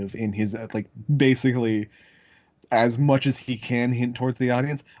kind of in his like basically as much as he can hint towards the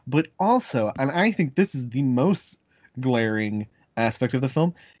audience. But also, and I think this is the most glaring aspect of the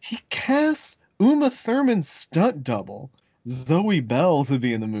film, he casts Uma Thurman's stunt double, Zoe Bell, to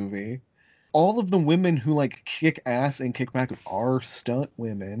be in the movie. All of the women who like kick ass and kick back are stunt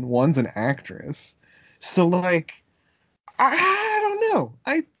women. One's an actress. So like, I don't know.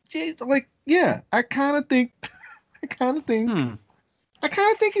 I kind of think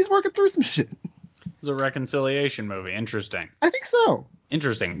he's working through some shit. It's a reconciliation movie. Interesting. I think so.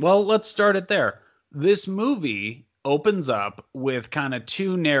 Interesting. Well, let's start it there. This movie opens up with kind of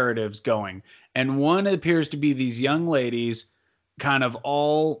two narratives going. And one appears to be these young ladies kind of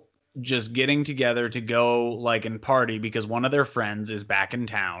all just getting together to go like and party because one of their friends is back in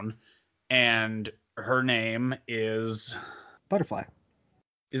town. And her name is Butterfly.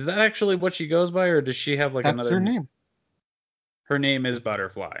 Is that actually what she goes by, or does she have like That's another? That's her name. Her name is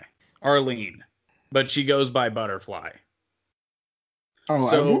Butterfly. Arlene. But she goes by Butterfly. Oh,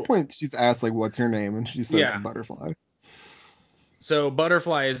 so, at one point she's asked like, "What's her name?" and she said, yeah, Butterfly. So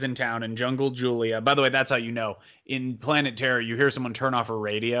Butterfly is in town, and Jungle Julia. By the way, that's how you know. In Planet Terror, you hear someone turn off a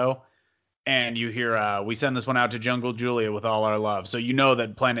radio, and you hear, "We send this one out to Jungle Julia with all our love." So you know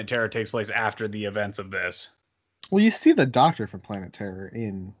that Planet Terror takes place after the events of this. Well, you see the doctor from Planet Terror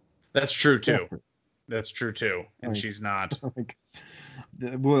in. That's true too. That's true too. And Like- she's not. Like,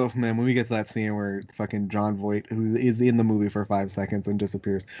 well, man, when we get to that scene where fucking John Voight, who is in the movie for 5 seconds and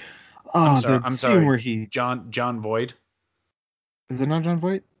disappears. Oh, the I'm scene sorry. where he John Voight. is it not John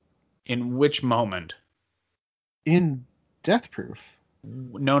Voight In which moment? in Death Proof?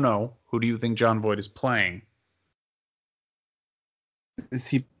 No. Who do you think John Voight is playing? Is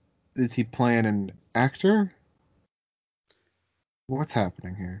he playing an actor? What's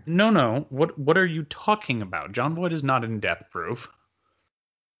happening here? No. What are you talking about? John Voight is not in Death Proof.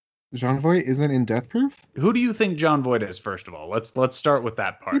 John Voight isn't in Death Proof? Who do you think John Voight is? First of all, let's start with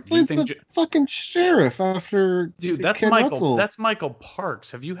that He part. Do you plays think the fucking sheriff after dude? That's Ken Michael. Russell. That's Michael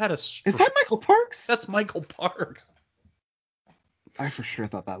Parks. Have you had a? Is that Michael Parks? That's Michael Parks. I for sure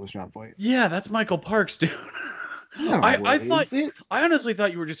thought that was John Voight. Yeah, that's Michael Parks, dude. No I way, thought is it? I honestly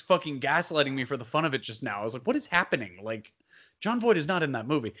thought you were just fucking gaslighting me for the fun of it just now. I was like, what is happening? Like, John Voight is not in that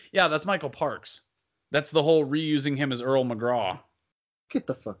movie. Yeah, that's Michael Parks. That's the whole reusing him as Earl McGraw. Get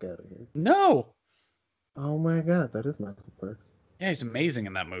the fuck out of here. No. Oh my god, that is Michael Parks. Yeah, he's amazing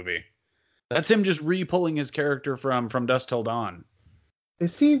in that movie. That's him just re-pulling his character from Dusk Till Dawn.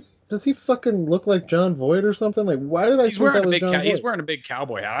 Does he fucking look like John Voight or something? Like, why did I He's think wearing that a was big John Voight? he's wearing a big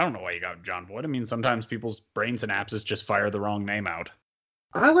cowboy hat. I don't know why you got John Voight. I mean, sometimes people's brain synapses just fire the wrong name out.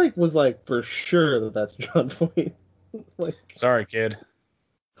 I was for sure that that's John Voight. Sorry, kid.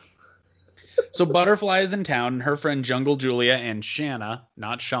 So Butterfly is in town, and her friend Jungle Julia and Shanna,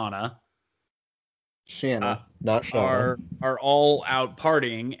 not Shauna, Shanna, not Shauna. are all out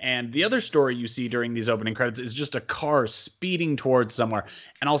partying. And the other story you see during these opening credits is just a car speeding towards somewhere.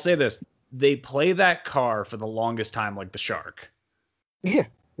 And I'll say this: they play that car for the longest time like the shark. Yeah.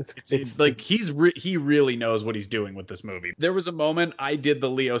 It's like he really knows what he's doing with this movie. There was a moment I did the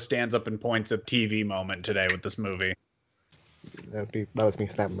Leo stands up and points at TV moment today with this movie. That was me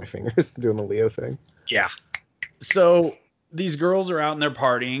snapping my fingers doing the Leo thing. Yeah. So these girls are out and they're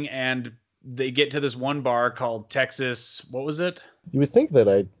partying, and they get to this one bar called Texas. What was it? You would think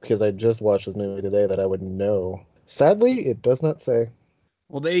that because I just watched this movie today, that I would know. Sadly, it does not say.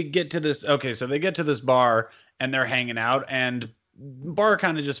 Well, they get to this. Okay, so they get to this bar and they're hanging out, and bar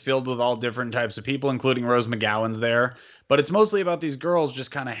kind of just filled with all different types of people, including Rose McGowan's there. But it's mostly about these girls just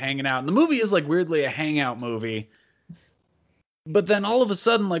kind of hanging out. And the movie is like weirdly a hangout movie. But then all of a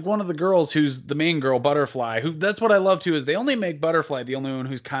sudden, like one of the girls who's the main girl, Butterfly, who that's what I love too, is they only make Butterfly the only one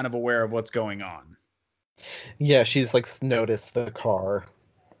who's kind of aware of what's going on. Yeah, she's noticed the car.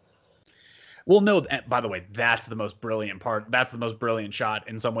 Well, no, by the way, that's the most brilliant part. That's the most brilliant shot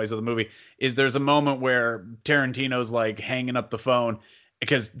in some ways of the movie, is there's a moment where Tarantino's like hanging up the phone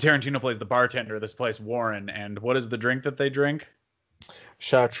because Tarantino plays the bartender of this place, Warren. And what is the drink that they drink?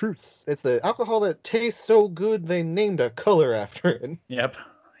 Chartreuse. It's the alcohol that tastes so good they named a color after it. Yep.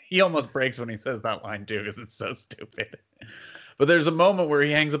 He almost breaks when he says that line too, because it's so stupid. But there's a moment where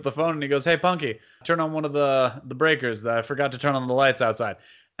he hangs up the phone and he goes, "Hey, Punky, turn on one of the breakers. I forgot to turn on the lights outside."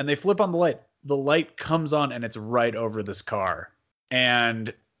 And they flip on the light. The light comes on and it's right over this car.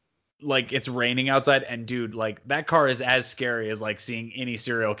 And like it's raining outside. And dude, like that car is as scary as like seeing any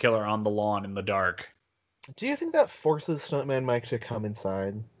serial killer on the lawn in the dark. Do you think that forces Stuntman Mike to come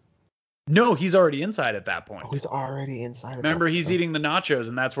inside? No, he's already inside at that point. Oh, he's already inside. Remember, he's eating the nachos,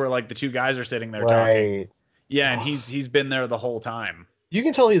 and that's where like the two guys are sitting there right. talking. Yeah, and he's been there the whole time. You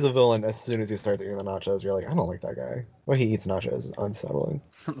can tell he's a villain as soon as he starts eating the nachos. You're like, I don't like that guy. Well, he eats nachos is unsettling.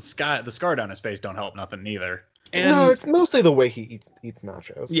 The scar down his face don't help nothing neither. And, no, it's mostly the way he eats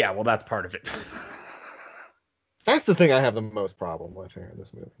nachos. Yeah, well, that's part of it. That's the thing I have the most problem with here in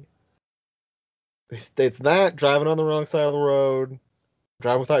this movie. It's that driving on the wrong side of the road,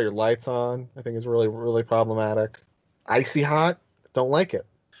 driving without your lights on. I think is really, really problematic. Icy hot, don't like it.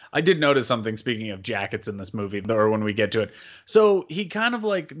 I did notice something, speaking of jackets in this movie, or when we get to it. So he kind of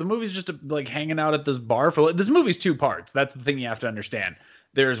like, the movie's just like hanging out at this bar. This movie's two parts. That's the thing you have to understand.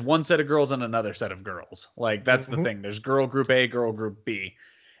 There's one set of girls and another set of girls. Like, that's the thing. There's girl group A, girl group B.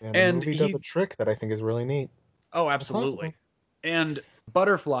 And the movie does a trick that I think is really neat. Oh, absolutely. And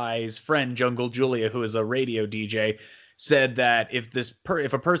Butterfly's friend, Jungle Julia, who is a radio DJ, said that if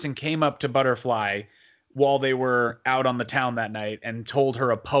a person came up to Butterfly while they were out on the town that night and told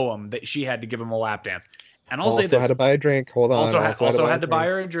her a poem, that she had to give him a lap dance. And I'll say this. Also had to buy a drink. Hold on. Also had to buy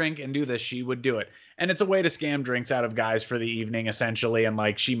her a drink and do this. She would do it. And it's a way to scam drinks out of guys for the evening, essentially. And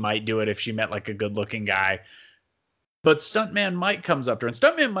like, she might do it if she met like a good looking guy. But Stuntman Mike comes up to her. And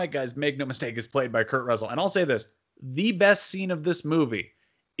Stuntman Mike, guys, make no mistake, is played by Kurt Russell. And I'll say this. The best scene of this movie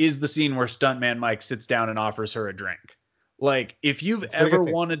is the scene where Stuntman Mike sits down and offers her a drink. Like, if you've ever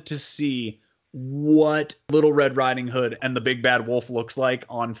wanted to see what Little Red Riding Hood and the Big Bad Wolf looks like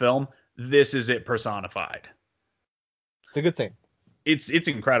on film, this is it personified. It's a good thing. It's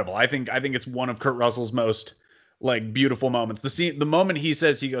incredible. I think it's one of Kurt Russell's most like beautiful moments. The moment he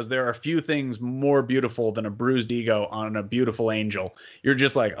says, he goes, there are few things more beautiful than a bruised ego on a beautiful angel. You're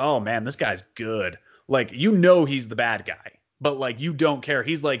just like, oh man, this guy's good. Like, you know, he's the bad guy, but like, you don't care.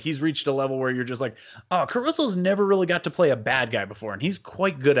 He's reached a level where you're just like, oh, Kurt Russell's never really got to play a bad guy before, and he's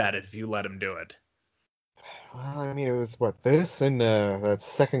quite good at it if you let him do it. Well, I mean, it was what, this and that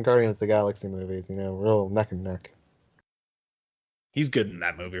second Guardians of the Galaxy movies, you know, real neck and neck. He's good in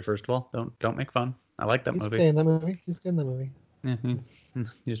that movie. First of all, don't make fun. I like that movie. He's good in that movie. He's good in that movie. Mm-hmm. You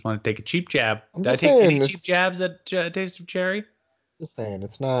just want to take a cheap jab. I'm Did I just take saying, any cheap jabs at Taste of Cherry? Just saying,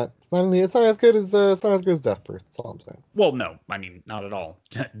 it's not as good as Death Proof. That's all I'm saying. Well, no, I mean, not at all.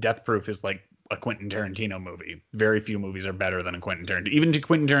 Death Proof is like a Quentin Tarantino movie. Very few movies are better than a Quentin Tarantino. Even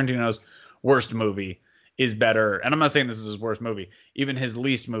Quentin Tarantino's worst movie is better. And I'm not saying this is his worst movie. Even his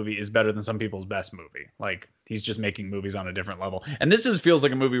least movie is better than some people's best movie. Like, he's just making movies on a different level. And this feels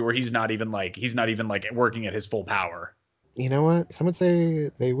like a movie where he's not even like working at his full power. You know what? Some would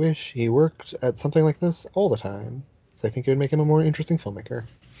say they wish he worked at something like this all the time. So I think it would make him a more interesting filmmaker.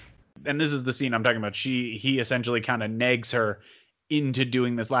 And this is the scene I'm talking about. He essentially kind of nags her into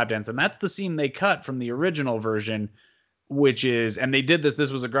doing this lap dance. And that's the scene they cut from the original version, which is, and they did this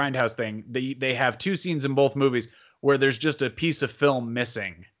was a Grindhouse thing. They have two scenes in both movies where there's just a piece of film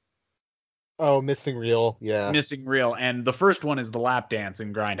missing. Oh, missing reel. Yeah. Missing reel. And the first one is the lap dance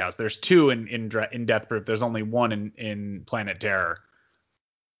in Grindhouse. There's two in Death Proof. There's only one in Planet Terror.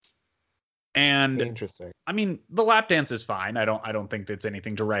 And interesting. I mean, the lap dance is fine. I don't think that's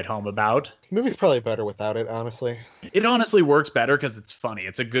anything to write home about. The movie's probably better without it, honestly. It honestly works better because it's funny.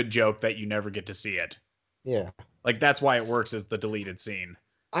 It's a good joke that you never get to see it. Yeah. Like, that's why it works as the deleted scene.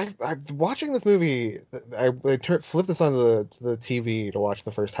 I'm watching this movie. I flipped this on the TV to watch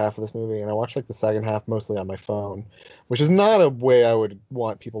the first half of this movie, and I watched like the second half mostly on my phone, which is not a way I would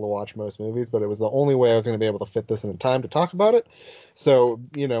want people to watch most movies, but it was the only way I was going to be able to fit this in time to talk about it. So,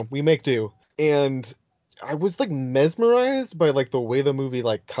 you know, we make do. And I was like mesmerized by like the way the movie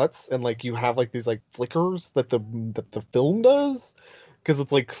like cuts, and like you have like these like flickers that the film does, because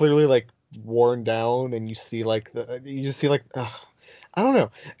it's like clearly like worn down, and you see like I don't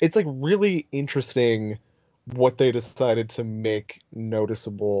know. It's like really interesting what they decided to make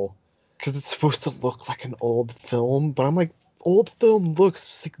noticeable, because it's supposed to look like an old film, but I'm like, old film looks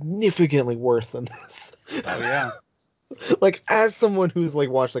significantly worse than this. Oh yeah. Like, as someone who's like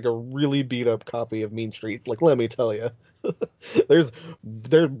watched like a really beat up copy of Mean Streets, like, let me tell you, there's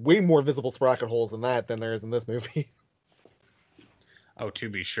way more visible sprocket holes in that than there is in this movie. Oh, to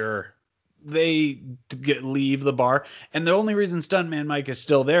be sure. They leave the bar, and the only reason Stuntman Mike is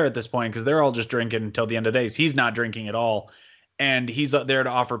still there at this point, because they're all just drinking until the end of days. He's not drinking at all, and he's up there to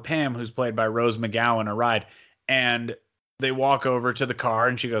offer Pam, who's played by Rose McGowan, a ride. And they walk over to the car,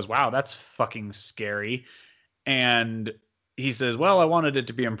 and she goes, "Wow, that's fucking scary." And he says, "Well, I wanted it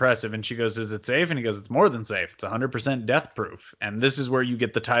to be impressive." And she goes, "Is it safe?" And he goes, "It's more than safe. It's 100% death proof." And this is where you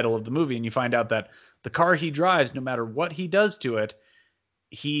get the title of the movie, and you find out that the car he drives, no matter what he does to it,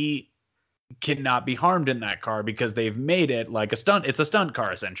 he cannot be harmed in that car, because they've made it like a stunt. It's a stunt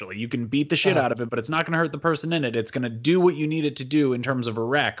car, essentially. You can beat the shit out of it, but it's not going to hurt the person in it. It's going to do what you need it to do in terms of a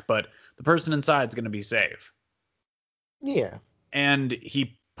wreck, but the person inside is going to be safe. Yeah. And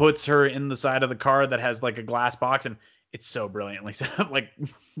he puts her in the side of the car that has like a glass box, and it's so brilliantly set up. Like,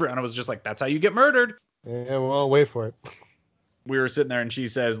 Brianna was just like, "That's how you get murdered." Yeah, well, wait for it. We were sitting there, and she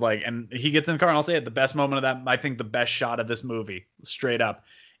says, like, and he gets in the car, and I'll say it, the best moment of that, I think the best shot of this movie, straight up,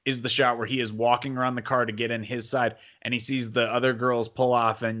 is the shot where he is walking around the car to get in his side, and he sees the other girls pull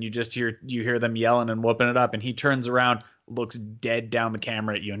off, and you hear them yelling and whooping it up, and he turns around, looks dead down the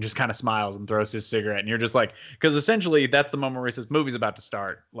camera at you, and just kind of smiles and throws his cigarette. And you're just like, because essentially that's the moment where he says, "Movie's about to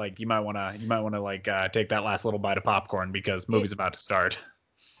start. Like, you might want to like take that last little bite of popcorn, because movie's about to start."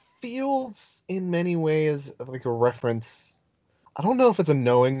 Feels in many ways like a reference. I don't know if it's a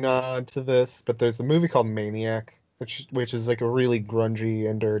knowing nod to this, but there's a movie called Maniac, which is like a really grungy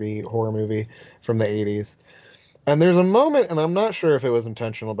and dirty horror movie from the 80s. And there's a moment, and I'm not sure if it was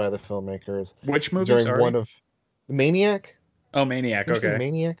intentional by the filmmakers. Which movie? During Sorry? one of Maniac. Oh, Maniac. Okay.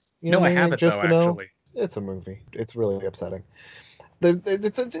 Maniac. You know, I haven't though, actually. It's a movie. It's really upsetting.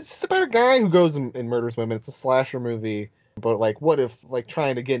 It's about a guy who goes and murders women. It's a slasher movie, but like, what if like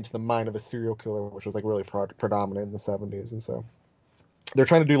trying to get into the mind of a serial killer, which was like really predominant in the 70s, and so they're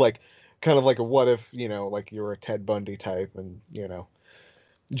trying to do like kind of like a what if, you know, like you're a Ted Bundy type, and you know,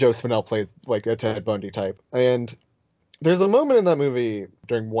 Joe Spinell plays like a Ted Bundy type. And there's a moment in that movie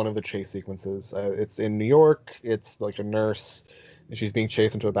during one of the chase sequences. It's in New York. It's like a nurse She's being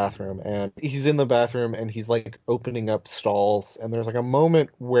chased into a bathroom, and he's in the bathroom, and he's like opening up stalls, and there's like a moment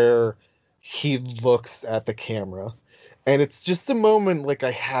where he looks at the camera, and it's just a moment like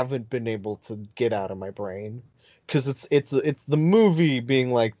I haven't been able to get out of my brain, because it's the movie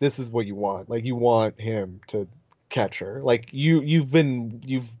being like, this is what you want, like you want him to catch her, like you've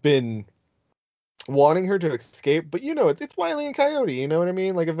been wanting her to escape, but it's Wile E. Coyote, you know what I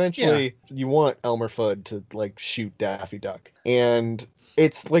mean? Like eventually you want Elmer Fudd to like shoot Daffy Duck, and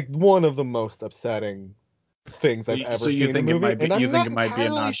it's like one of the most upsetting things I've ever seen in a movie. And I'm not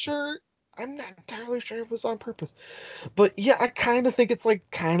entirely sure it was on purpose, but yeah, I kind of think it's like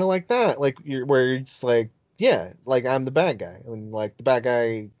kind of like that, like you're just like, yeah, like I'm the bad guy, and like the bad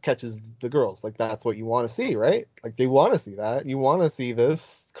guy catches the girls, like that's what you want to see, right? Like they want to see that, you want to see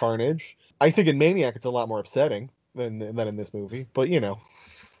this carnage. I think in Maniac it's a lot more upsetting than in this movie, but I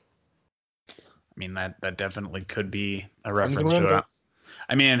mean that definitely could be a reference to it.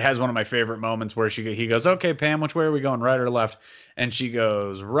 I mean, it has one of my favorite moments where he goes, "Okay, Pam, which way are we going, right or left?" And she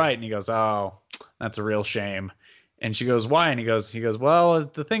goes, "Right." And he goes, "Oh, that's a real shame." And she goes, "Why?" And he goes, "Well,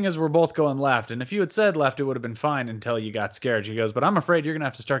 the thing is, we're both going left. And if you had said left, it would have been fine until you got scared." She goes, "But I'm afraid you're gonna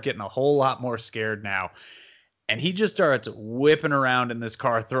have to start getting a whole lot more scared now." And he just starts whipping around in this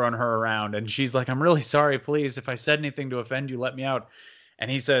car, throwing her around. And she's like, "I'm really sorry, please. If I said anything to offend you, let me out."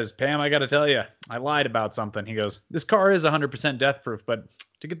 And he says, "Pam, I got to tell you, I lied about something." He goes, "This car is 100% death proof, but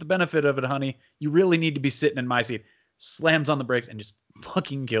to get the benefit of it, honey, you really need to be sitting in my seat." Slams on the brakes and just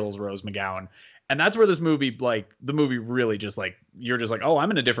fucking kills Rose McGowan. And that's where this movie, like, the movie really just, like, you're just like, oh,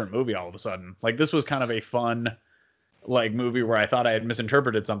 I'm in a different movie all of a sudden. Like, this was kind of a fun, like, movie where I thought I had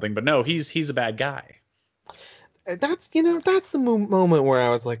misinterpreted something. But no, he's a bad guy. That's the moment where I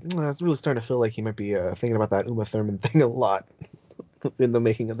was like, I was really starting to feel like he might be thinking about that Uma Thurman thing a lot in the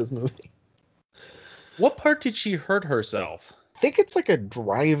making of this movie. What part did she hurt herself? I think it's like a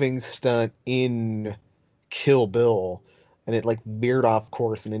driving stunt in Kill Bill, and it like veered off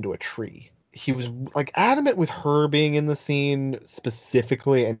course and into a tree. He was like adamant with her being in the scene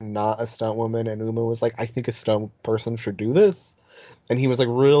specifically and not a stunt woman, and Uma was like, I think a stunt person should do this. And he was like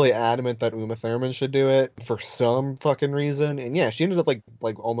really adamant that Uma Thurman should do it for some fucking reason. And yeah, she ended up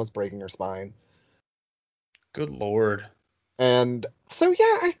like almost breaking her spine. Good Lord. And so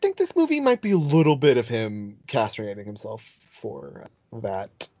yeah, I think this movie might be a little bit of him castrating himself for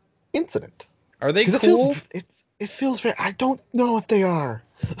that incident. Are they cool? It feels very, I don't know if they are.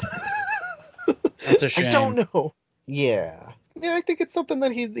 That's a shame. I don't know. Yeah, I think it's something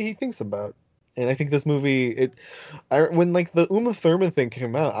that he thinks about. And I think this movie, when like the Uma Thurman thing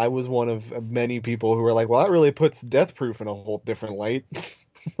came out, I was one of many people who were like, well, that really puts Death Proof in a whole different light.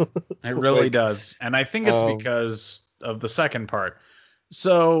 It really does. And I think it's because of the second part.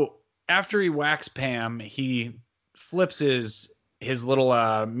 So after he whacks Pam, he flips his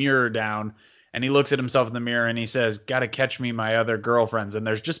little mirror down, and he looks at himself in the mirror and he says, "Gotta catch me my other girlfriends." And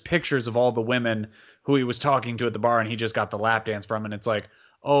there's just pictures of all the women who he was talking to at the bar and he just got the lap dance from. And it's like,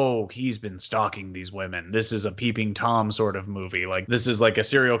 oh, he's been stalking these women. This is a Peeping Tom sort of movie. Like, this is like a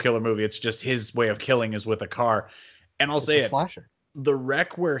serial killer movie. It's just his way of killing is with a car. And I'll say it, slasher. The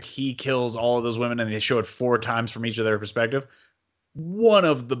wreck where he kills all of those women and they show it 4 times from each of their perspective, one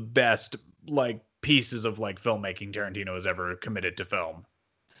of the best like pieces of like filmmaking Tarantino has ever committed to film.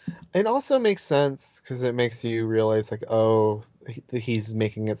 It also makes sense because it makes you realize like, oh, he's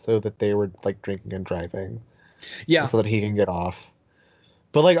making it so that they were like drinking and driving. Yeah. So that he can get off.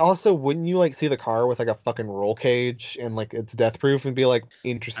 But like, also, wouldn't you like see the car with like a fucking roll cage and like it's death proof and be like,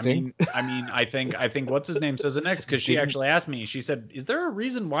 interesting? I think what's his name says it next, because she actually asked me. She said, "Is there a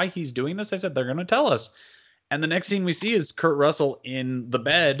reason why he's doing this?" I said, "They're gonna tell us." And the next scene we see is Kurt Russell in the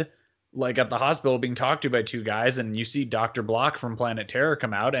bed, like at the hospital, being talked to by 2 guys, and you see Dr. Block from Planet Terror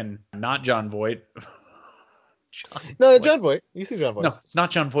come out, and not John Voight. John Voight. You see John Voight? No, it's not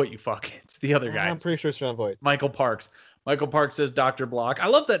John Voight. You fuck. It's the other guy. I'm pretty sure it's John Voight. Michael Parks. Michael Parks says Dr. Block. I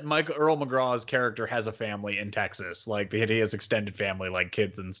love that Earl McGraw's character has a family in Texas. Like, he has extended family, like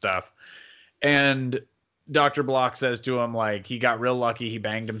kids and stuff. And Dr. Block says to him, like, he got real lucky. He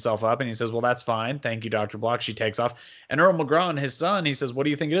banged himself up. And he says, "Well, that's fine. Thank you, Dr. Block." She takes off. And Earl McGraw and his son, he says, "What do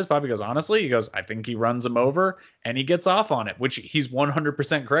you think it is, Pop?" He goes, "Honestly," he goes, "I think he runs him over and he gets off on it," which he's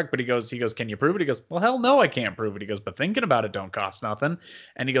 100% correct. But he goes, "Can you prove it?" He goes, "Well, hell no, I can't prove it." He goes, "But thinking about it don't cost nothing."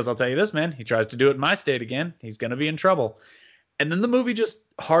 And he goes, "I'll tell you this, man. He tries to do it in my state again, he's going to be in trouble." And then the movie just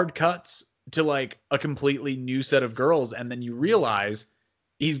hard cuts to like a completely new set of girls. And then you realize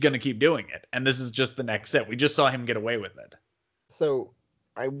he's going to keep doing it. And this is just the next set. We just saw him get away with it. So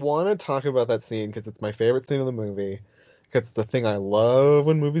I want to talk about that scene because it's my favorite scene of the movie. Because it's the thing I love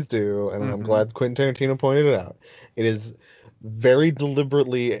when movies do. And I'm glad Quentin Tarantino pointed it out. It is very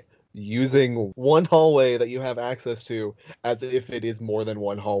deliberately using one hallway that you have access to as if it is more than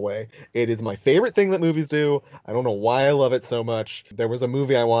one hallway. It is my favorite thing that movies do. I don't know why I love it so much. There was a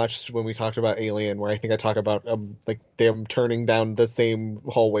movie I watched when we talked about Alien where I think I talk about like them turning down the same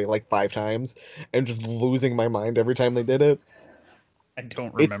hallway like 5 times and just losing my mind every time they did it. I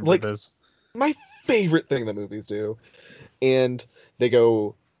don't It's remember like this. my favorite thing that movies do. And they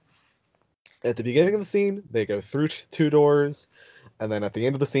go at the beginning of the scene, they go through 2 doors, and then at the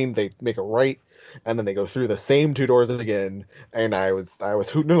end of the scene they make a right, and then they go through the same 2 doors again, and I was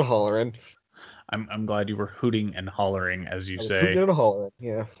hooting and hollering. I'm glad you were hooting and hollering, as you I was say. hooting and hollering,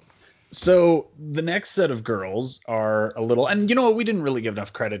 yeah. So the next set of girls are a little, and you know what? We didn't really give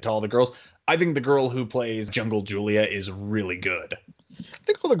enough credit to all the girls. I think the girl who plays Jungle Julia is really good. I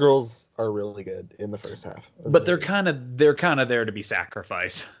think all the girls are really good in the first half. But they're kind of there to be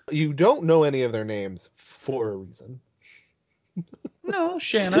sacrificed. You don't know any of their names for a reason. No,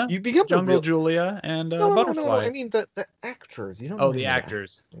 Shanna, You become Jungle Julia, and No, Butterfly. I mean the actors. You don't. Oh, know the any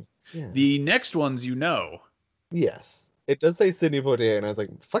actors. Yeah. The next ones you know. Yes. It does say Sidney Poitier, and I was like,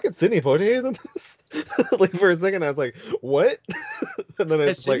 fucking Sidney Poitier is in this? Like, for a second, I was like, what? And then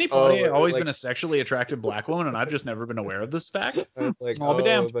Has it's Sidney like, Poitier always like, been a sexually attractive black woman, and I've just never been aware of this fact? I was like, I'll be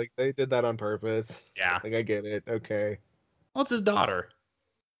damned. like, they did that on purpose. Yeah. Like, I get it. Okay. Well, it's his daughter.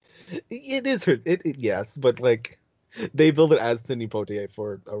 It is her. Yes, but, like, they build it as Sidney Poitier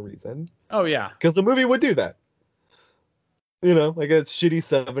for a reason. Oh, yeah. Because the movie would do that. You know, like a shitty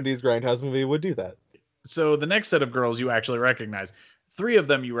 70s Grindhouse movie would do that. So the next set of girls you actually recognize. 3 of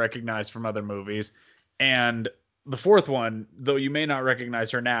them you recognize from other movies. And the 4th one, though you may not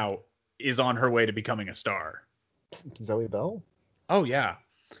recognize her now, is on her way to becoming a star. Zoe Bell? Oh, yeah.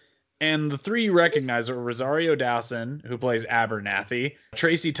 And the 3 you recognize are Rosario Dawson, who plays Abernathy,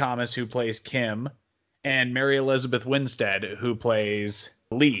 Tracy Thomas, who plays Kim, and Mary Elizabeth Winstead, who plays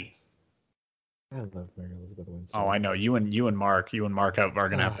Lee. I love Mary Elizabeth Winstead. Oh, I know. You and Mark are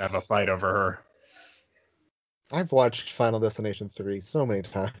gonna have a fight over her. I've watched Final Destination 3 so many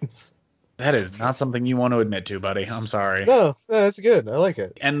times. That is not something you want to admit to, buddy. I'm sorry. No, that's good. I like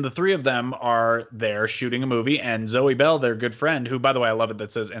it. And the 3 of them are there shooting a movie, and Zoe Bell, their good friend, who, by the way, I love it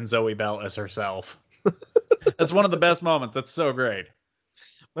that says, and Zoe Bell as herself. That's one of the best moments. That's so great.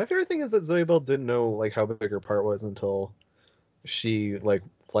 My favorite thing is that Zoe Bell didn't know like how big her part was until she like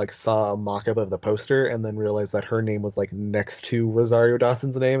saw a mock-up of the poster and then realized that her name was like next to Rosario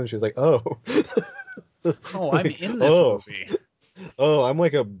Dawson's name, and she was like, oh. Oh, I'm in this movie. Oh, I'm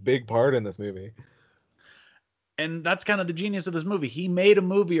like a big part in this movie. And that's kind of the genius of this movie. He made a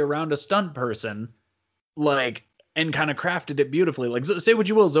movie around a stunt person, like, and kind of crafted it beautifully. Like, say what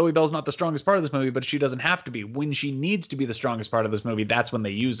you will, Zoe Bell's not the strongest part of this movie, but she doesn't have to be. When she needs to be the strongest part of this movie, that's when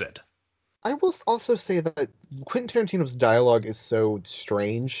they use it. I will also say that Quentin Tarantino's dialogue is so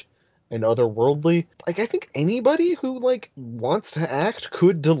strange and otherworldly. Like, I think anybody who like wants to act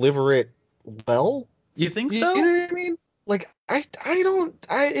could deliver it well. You think so? You know what I mean? Like, I don't.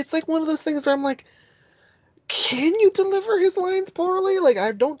 It's like one of those things where I'm like, can you deliver his lines poorly? Like,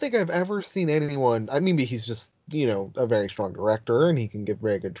 I don't think I've ever seen anyone. I mean, maybe he's just, you know, a very strong director and he can give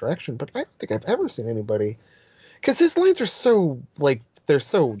very good direction, but I don't think I've ever seen anybody. Because his lines are so, like, there's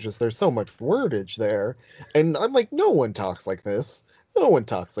so much wordage there. And I'm like, no one talks like this. No one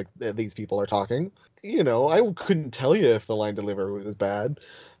talks like these people are talking. You know, I couldn't tell you if the line delivery was bad.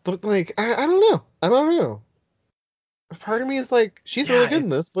 But, like, I don't know. Part of me is like, she's really good in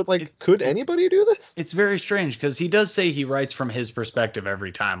this, but like, could anybody do this? It's very strange because he does say he writes from his perspective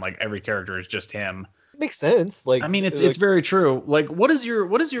every time. Like, every character is just him. Makes sense. Like, I mean, it's very true. Like, what is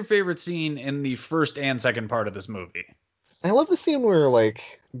your favorite scene in the first and second part of this movie? I love the scene where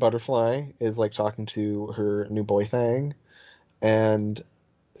like Butterfly is like talking to her new boy thing, and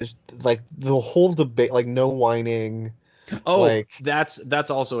like the whole debate, like no whining. Oh, like that's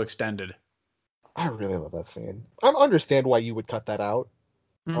also extended. I really love that scene. I understand why you would cut that out.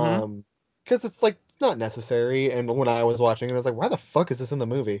 Because it's like not necessary. And when I was watching it, I was like, why the fuck is this in the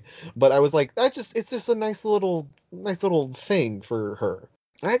movie? But I was like, it's just a nice little thing for her.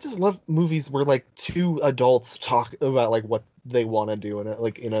 And I just love movies where like 2 adults talk about like what they want to do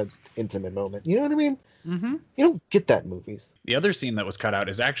in a intimate moment. You know what I mean? Mm-hmm. You don't get that in movies. The other scene that was cut out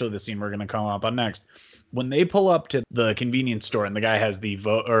is actually the scene we're going to come up on next. When they pull up to the convenience store and the guy has he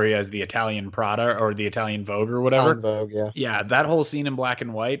has the Italian Prada or the Italian Vogue or whatever. Vogue, yeah. Yeah, that whole scene in black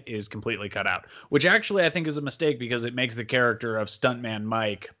and white is completely cut out, which actually I think is a mistake because it makes the character of Stuntman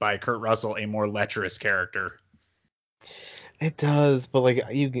Mike by Kurt Russell a more lecherous character. It does, but like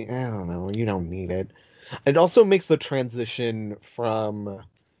I don't know, you don't need it. It also makes the transition from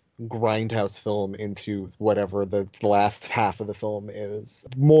grindhouse film into whatever the last half of the film is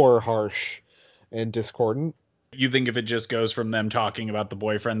more harsh and discordant. You think if it just goes from them talking about the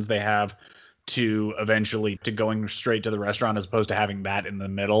boyfriends they have to eventually to going straight to the restaurant as opposed to having that in the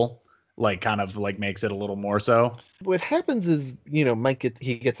middle, like kind of like makes it a little more so? What happens is, Mike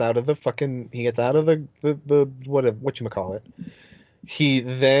gets out of the whatchamacallit.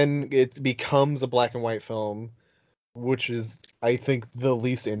 It becomes a black and white film, which is, I think, the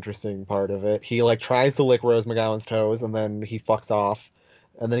least interesting part of it. He like tries to lick Rose McGowan's toes and then he fucks off,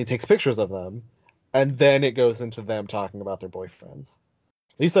 and then he takes pictures of them, and then it goes into them talking about their boyfriends.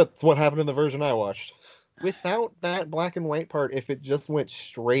 At least that's what happened in the version I watched. Without that black and white part, if it just went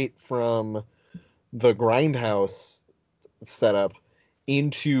straight from the grindhouse setup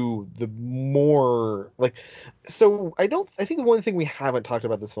into the more I think one thing we haven't talked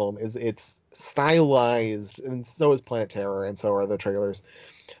about this film is it's stylized, and so is Planet Terror, and so are the trailers,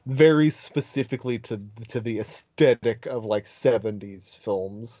 very specifically to the aesthetic of like 70s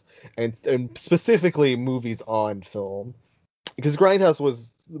films and specifically movies on film, because Grindhouse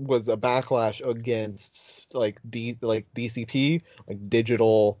was a backlash against like DCP, like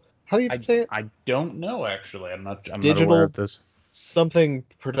digital. How do you say it? I don't know, actually. I'm not digital, aware of this. Something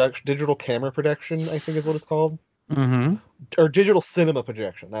production, digital camera production, I think is what it's called. Mm-hmm. Or digital cinema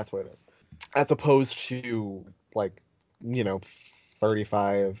projection, that's what it is. As opposed to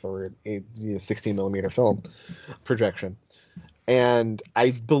 35 or 16 millimeter film projection. And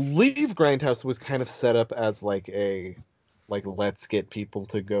I believe Grindhouse was kind of set up as let's get people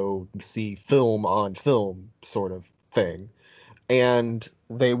to go see film on film sort of thing. And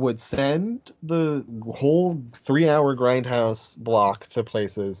they would send the whole 3-hour Grindhouse block to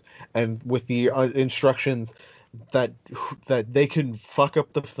places, and with the instructions that they can fuck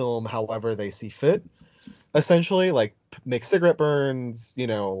up the film however they see fit. Essentially, like make cigarette burns,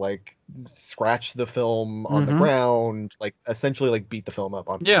 scratch the film on the ground, essentially beat the film up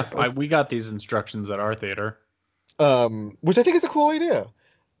on. Yeah, we got these instructions at our theater. Which I think is a cool idea,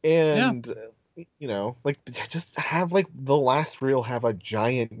 and. Yeah. Just have the last reel have a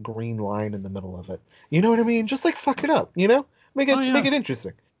giant green line in the middle of it. You know what I mean? Just fuck it up, make it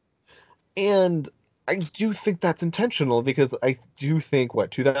interesting. And I do think that's intentional, because I do think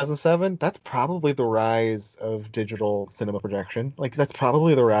 2007, that's probably the rise of digital cinema projection. That's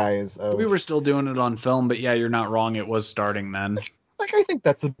probably the rise of. We were still doing it on film, but yeah, you're not wrong. It was starting then. I think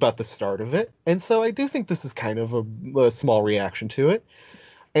that's about the start of it. And so I do think this is kind of a small reaction to it.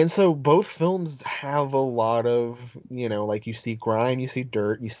 And so both films have a lot of, you see grime, you see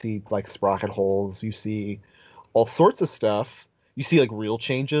dirt, you see sprocket holes, you see all sorts of stuff. You see real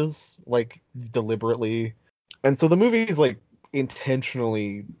changes, deliberately. And so the movie is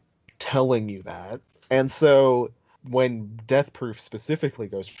intentionally telling you that. And so when Death Proof specifically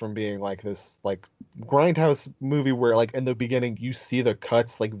goes from being this grindhouse movie where in the beginning you see the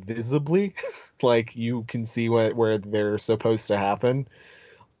cuts visibly, you can see where they're supposed to happen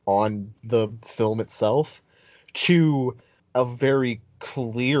on the film itself, to a very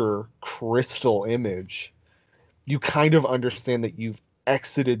clear crystal image, you kind of understand that you've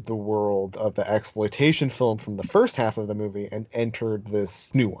exited the world of the exploitation film from the first half of the movie and entered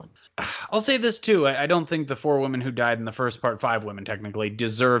this new one. I'll say this too. I don't think the 4 women who died in the first part, 5 women technically,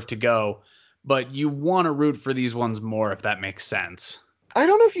 deserve to go, but you want to root for these ones more, if that makes sense. I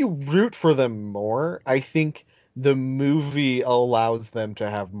don't know if you root for them more. I think the movie allows them to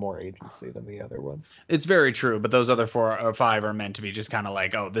have more agency than the other ones. It's very true, but those other 4 or 5 are meant to be just kind of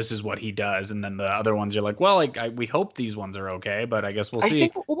oh, this is what he does, and then the other ones you're we hope these ones are okay, but I guess we'll see.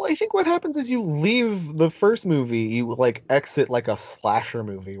 I think what happens is you leave the first movie, you exit a slasher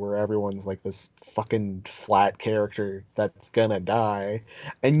movie where everyone's this fucking flat character that's gonna die,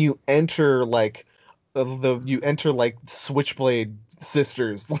 and you enter Switchblade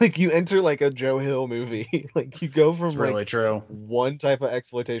Sisters, you enter a Joe Hill movie. You go from really true one type of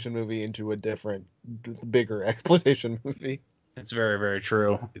exploitation movie into a different, bigger exploitation movie. It's very, very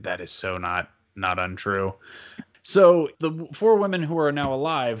true. That is so not untrue. So the 4 women who are now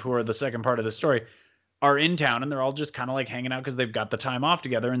alive, who are the second part of the story, are in town, and they're all just kind of hanging out because they've got the time off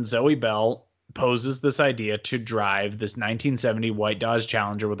together. And Zoe Bell poses this idea to drive this 1970 white Dodge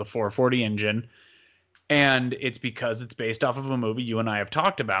Challenger with a 440 engine. And it's because it's based off of a movie you and I have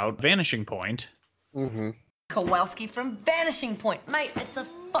talked about, Vanishing Point. Mm-hmm. Kowalski from Vanishing Point. Mate, it's a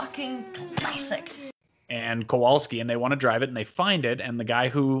fucking classic. And Kowalski, and they want to drive it, and they find it, and the guy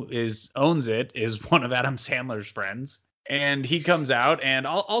who owns it is one of Adam Sandler's friends. And he comes out, and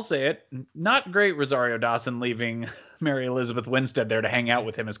I'll say it, not great Rosario Dawson leaving Mary Elizabeth Winstead there to hang out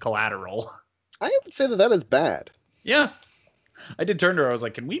with him as collateral. I would say that is bad. Yeah. I did turn to her. I was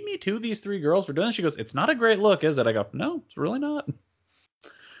like, can we Me Too these three girls for doing this? She goes, it's not a great look, is it? I go, no, it's really not.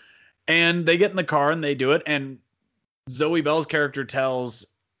 And they get in the car and they do it. And Zoe Bell's character tells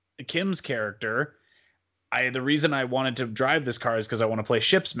Kim's character, the reason I wanted to drive this car is because I want to play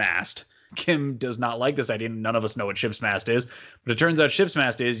ship's mast. Kim does not like this idea. None of us know what ship's mast is. But it turns out ship's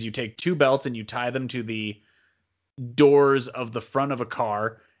mast is you take two belts and you tie them to the doors of the front of a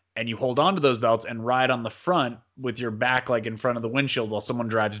car, and you hold on to those belts and ride on the front with your back like in front of the windshield while someone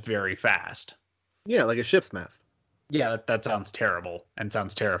drives very fast. Yeah, like a ship's mast. Yeah, that sounds terrible and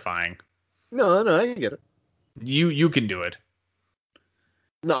sounds terrifying. No, I get it. You can do it.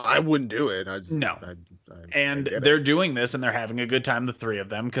 No, I wouldn't do it. No. They're doing this and they're having a good time, the three of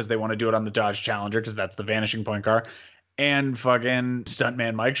them, because they want to do it on the Dodge Challenger because that's the Vanishing Point car. And fucking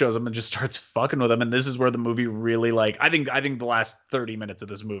stuntman Mike shows up and just starts fucking with them. And this is where the movie really, like, I think the last 30 minutes of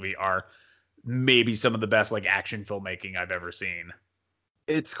this movie are maybe some of the best like action filmmaking I've ever seen.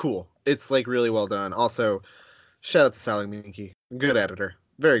 It's cool. It's like really well done. Also, shout out to Sally Minky. Good editor.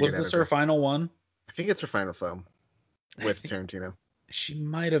 Very good editor. Was this her final one? I think it's her final film with Tarantino. She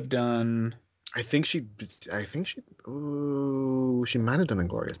might have done. She might have done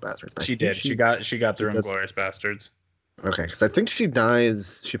Inglourious Bastards. She did. She got through Inglourious Bastards. Okay, because I think she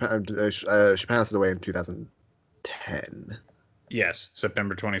dies. She passes away in 2010. Yes,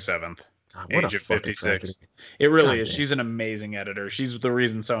 September 27th. God, age of 56. It really is. She's an amazing editor. She's the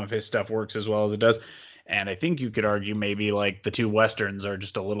reason some of his stuff works as well as it does. And I think you could argue maybe like the two Westerns are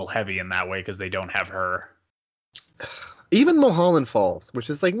just a little heavy in that way because they don't have her. Even Mulholland Falls, which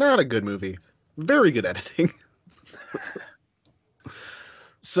is like not a good movie. Very good editing.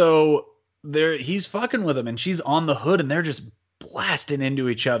 So he's fucking with him and she's on the hood and they're just blasting into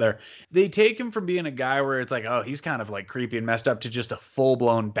each other. They take him from being a guy where it's like, oh, he's kind of like creepy and messed up to just a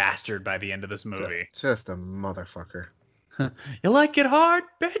full-blown bastard by the end of this movie. Just a motherfucker. You like it hard,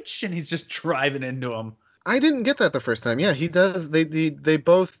 bitch? And he's just driving into him. I didn't get that the first time. Yeah, he does. They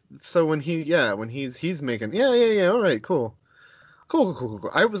both. So when he's making. Yeah. All right, cool.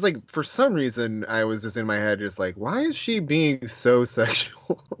 I was like, for some reason, I was just in my head, just like, why is she being so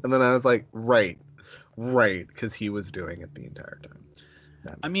sexual? And then I was like, right, because he was doing it the entire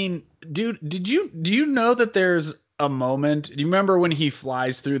time. I mean, dude, do you know that there's a moment? Do you remember when he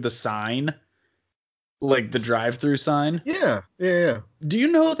flies through the sign? Like the drive-through sign? Yeah. Do you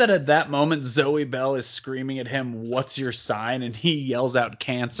know that at that moment, Zoe Bell is screaming at him, "What's your sign?" And he yells out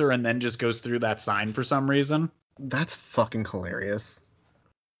 "cancer" and then just goes through that sign for some reason? That's fucking hilarious.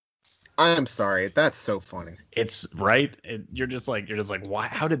 I'm sorry. That's so funny. It's right. You're just like, why?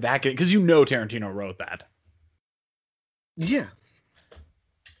 How did that get? Because you know Tarantino wrote that. Yeah.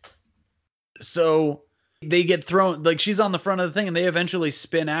 So they get thrown, like she's on the front of the thing and they eventually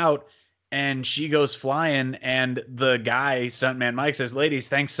spin out. And she goes flying, and the guy, stuntman Mike, says, "Ladies,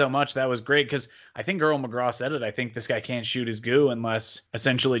 thanks so much. That was great." Because I think Earl McGraw said it. I think this guy can't shoot his goo unless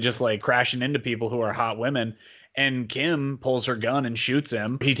essentially just like crashing into people who are hot women. And Kim pulls her gun and shoots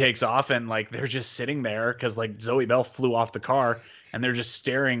him. He takes off, and like they're just sitting there because like Zoe Bell flew off the car, and they're just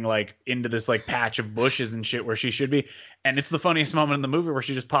staring like into this like patch of bushes and shit where she should be. And it's the funniest moment in the movie where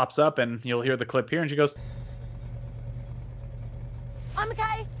she just pops up, and you'll hear the clip here, and she goes, I'm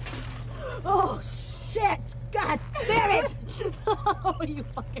okay. Oh, shit! God damn it! Oh, you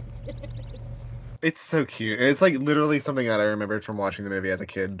fucking bitch. It's so cute. It's like literally something that I remembered from watching the movie as a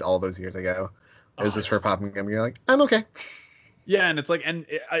kid all those years ago. It was just her popping up and you're like, I'm okay. Yeah, and it's like, and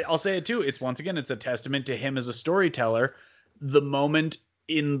I'll say it too. It's once again, it's a testament to him as a storyteller. The moment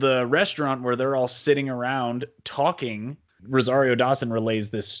in the restaurant where they're all sitting around talking, Rosario Dawson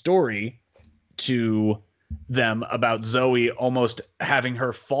relays this story to them about Zoe almost having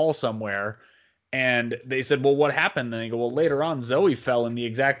her fall somewhere. And they said, well, what happened? And they go, well, later on, Zoe fell in the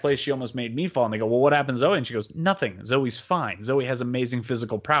exact place she almost made me fall. And they go, well, what happened, Zoe? And she goes, nothing. Zoe's fine. Zoe has amazing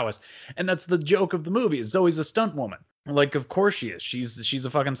physical prowess. And that's the joke of the movie is Zoe's a stunt woman. Like, of course she is. She's a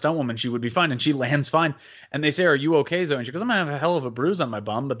fucking stunt woman. She would be fine. And she lands fine. And they say, are you okay, Zoe? And she goes, I'm going to have a hell of a bruise on my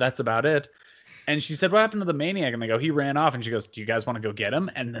bum, but that's about it. And she said, what happened to the maniac? And they go, he ran off. And she goes, do you guys want to go get him?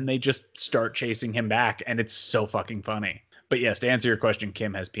 And then they just start chasing him back. And it's so fucking funny. But yes, to answer your question,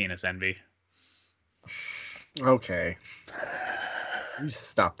 Kim has penis envy. Okay. You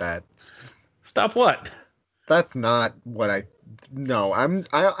stop that. Stop what? That's not what I don't know.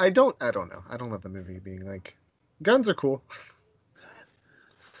 I don't love the movie being like, guns are cool.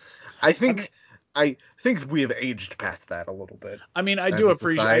 I think we have aged past that a little bit. I mean, I do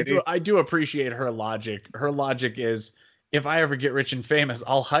appreciate her logic. Her logic is, if I ever get rich and famous,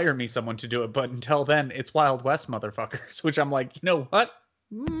 I'll hire me someone to do it. But until then, it's Wild West, motherfuckers. Which I'm like, you know what?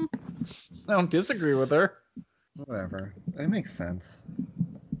 I don't disagree with her. Whatever. It makes sense.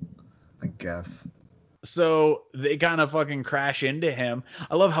 I guess. So they kind of fucking crash into him.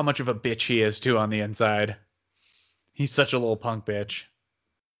 I love how much of a bitch he is too on the inside. He's such a little punk bitch.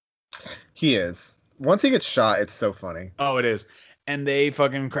 He is. Once he gets shot, it's so funny. Oh, it is. And they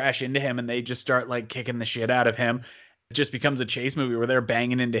fucking crash into him and they just start like kicking the shit out of him. It just becomes a chase movie where they're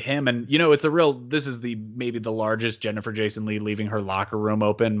banging into him. And you know, this is maybe the largest Jennifer Jason Leigh leaving her locker room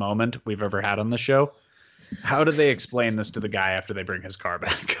open moment we've ever had on the show. How do they explain this to the guy after they bring his car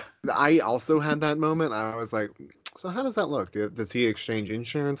back? I also had that moment. I was like, so how does that look? Does he exchange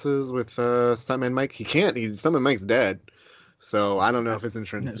insurances with Stuntman Mike? He can't. Stuntman Mike's dead. So I don't know if his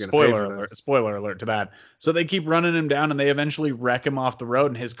insurance is going to pay for this. Spoiler alert to that. So they keep running him down and they eventually wreck him off the road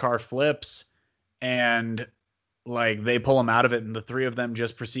and his car flips and like they pull him out of it and the three of them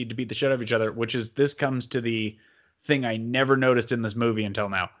just proceed to beat the shit out of each other, this comes to the thing I never noticed in this movie until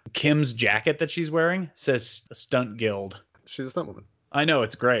now. Kim's jacket that she's wearing says Stunt Guild. She's a stunt woman. I know,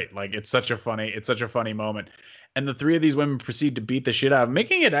 it's great. Like it's such a funny moment. And the three of these women proceed to beat the shit out of him,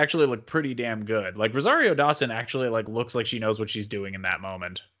 making it actually look pretty damn good. Like Rosario Dawson actually like looks like she knows what she's doing in that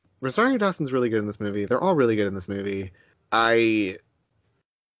moment. Rosario Dawson's really good in this movie. They're all really good in this movie. I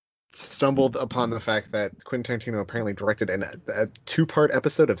stumbled upon the fact that Quentin Tarantino apparently directed a 2-part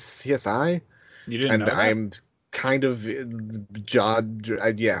episode of CSI. You didn't know that? I'm kind of I'm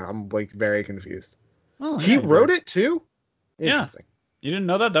like very confused. Oh, he wrote it too? Interesting. Yeah. You didn't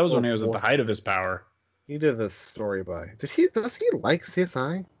know that? That was when he was at the height of his power. He did the story by. Does he like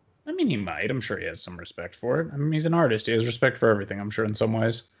CSI? I mean, he might. I'm sure he has some respect for it. I mean, he's an artist. He has respect for everything, I'm sure, in some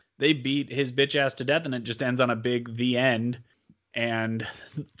ways. They beat his bitch ass to death, and it just ends on a big the end. And,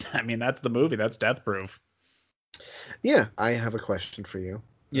 I mean, that's the movie. That's Death Proof. Yeah, I have a question for you.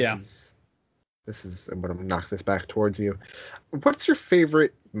 This is I'm going to knock this back towards you. What's your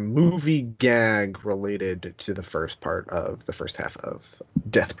favorite movie gag related to the first part of the first half of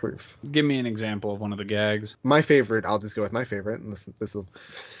Death Proof? Give me an example of one of the gags. My favorite, I'll just go with my favorite, and this will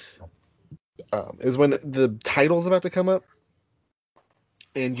is when the title's about to come up,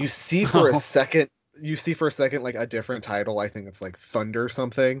 and you see for a second like a different title. I think it's like Thunder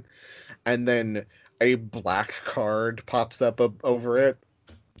something, and then a black card pops up over it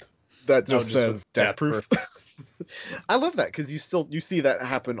that just says Death Proof. I love that because you see that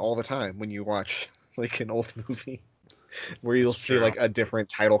happen all the time when you watch like an old movie where you'll see like a different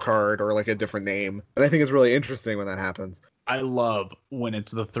title card or like a different name. And I think it's really interesting when that happens. I love when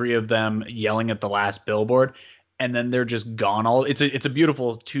it's the three of them yelling at the last billboard and then they're just gone. It's a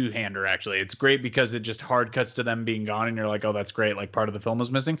beautiful two-hander, actually. It's great because it just hard cuts to them being gone and you're like, oh, that's great. Like part of the film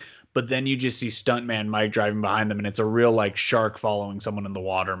was missing. But then you just see Stuntman Mike driving behind them and it's a real like shark following someone in the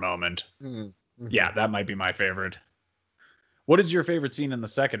water moment. Mm-hmm. Yeah, that might be my favorite. What is your favorite scene in the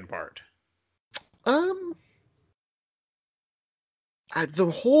second part? The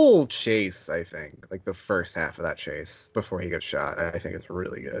whole chase, I think, like the first half of that chase before he gets shot, I think it's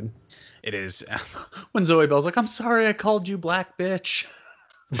really good. It is. When Zoe Bell's like, I'm sorry I called you black bitch.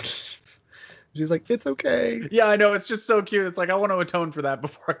 She's like, it's okay. Yeah, I know. It's just so cute. It's like, I want to atone for that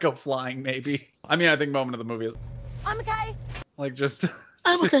before I go flying, maybe. I mean, I think moment of the movie is, I'm okay. Like, just...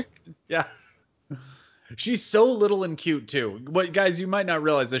 I'm okay. Yeah. She's so little and cute, too. What, guys, you might not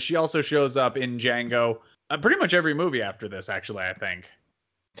realize this. She also shows up in Django. Pretty much every movie after this, actually, I think.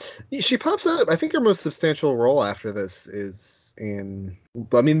 She pops up. I think her most substantial role after this is in...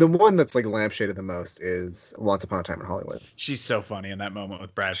 I mean, the one that's like lampshaded the most is Once Upon a Time in Hollywood. She's so funny in that moment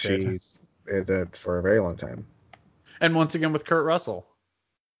with Brad Pitt. She's in it for a very long time. And once again with Kurt Russell.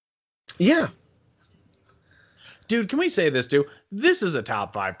 Yeah. Dude, can we say this, too? This is a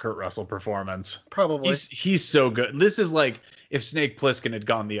top 5 Kurt Russell performance. Probably. He's so good. This is like if Snake Plissken had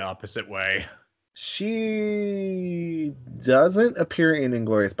gone the opposite way. She doesn't appear in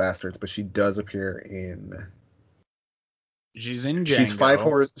Inglourious Bastards, but she does appear in... She's in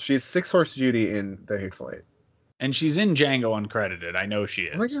Django. She's 6-Horse Judy in The Hateful Eight. And she's in Django uncredited. I know she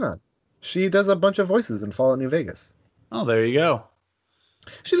is. Oh my god. She does a bunch of voices in Fallout New Vegas. Oh, there you go.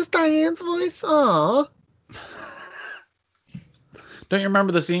 She does Diane's voice? Aww. Don't you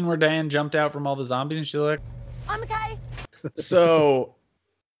remember the scene where Diane jumped out from all the zombies and she's like, I'm okay. So...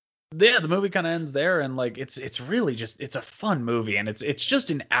 yeah, the movie kind of ends there, and like it's really just it's a fun movie, and it's just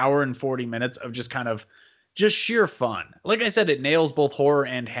an hour and 40 minutes of just kind of just sheer fun. Like I said, it nails both horror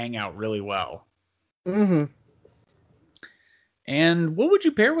and hangout really well. Mm-hmm. And what would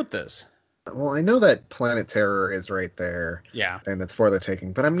you pair with this? Well, I know that Planet Terror is right there. Yeah, and it's for the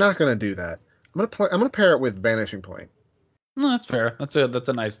taking, but I'm not gonna do that. I'm gonna pair it with Vanishing Point. No, that's fair. That's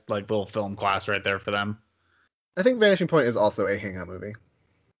a nice like little film class right there for them. I think Vanishing Point is also a hangout movie.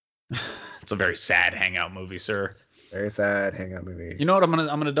 It's a very sad hangout movie, sir. Very sad hangout movie. You know what? I'm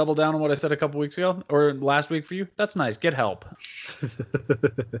gonna double down on what I said a couple weeks ago or last week for you. That's nice. Get help.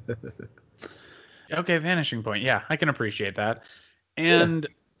 Okay, Vanishing Point. Yeah, I can appreciate that. And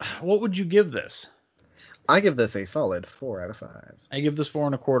what would you give this? I give this a solid 4 out of 5. I give this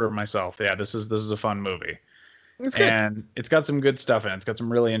 4.25 myself. Yeah, this is a fun movie. It's good. And it's got some good stuff in it. It's got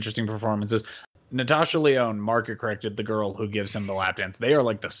some really interesting performances. Natasha Lyonne market corrected the girl who gives him the lap dance. They are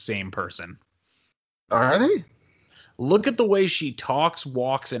like the same person. Are they? Look at the way she talks,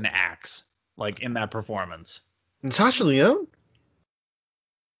 walks, and acts like in that performance. Natasha Lyonne?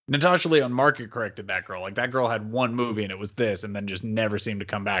 Natasha Lyonne market corrected that girl. Like that girl had one movie and it was this, and then just never seemed to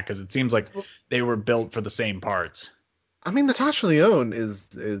come back because it seems like they were built for the same parts. I mean, Natasha Lyonne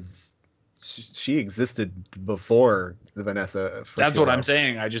she existed before the Vanessa. That's what I'm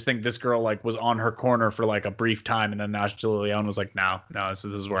saying. I just think this girl like was on her corner for like a brief time, and then Natasha Lyonne was like, no, this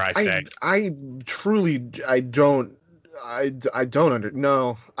is where I stay. I truly I don't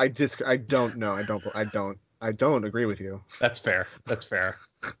agree with you. That's fair.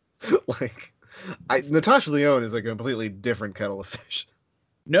 Like, Natasha Lyonne is like a completely different kettle of fish.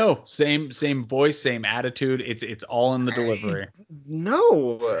 No, same voice, same attitude. It's all in the delivery.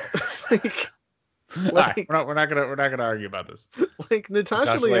 No, like we're not gonna argue about this. Like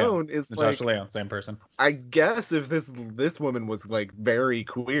Natasha Lyonne is Natasha Lyonne, same person. I guess if this woman was like very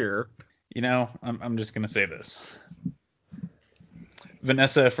queer, you know, I'm just gonna say this.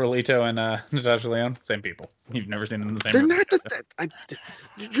 Vanessa Ferlito and Natasha Lyonne, same people. You've never seen them in the same. They're not.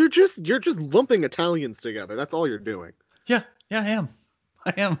 You're just lumping Italians together. That's all you're doing. Yeah, I am.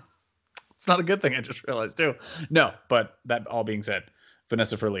 It's not a good thing. I just realized too. No, but that all being said,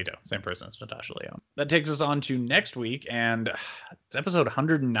 Vanessa Ferlito, same person as Natasha Lyonne. That takes us on to next week, and it's episode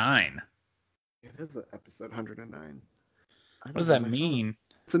 109. It is episode 109. What does that mean?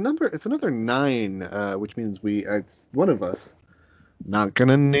 It's a number. It's another 9, which means it's one of us. Not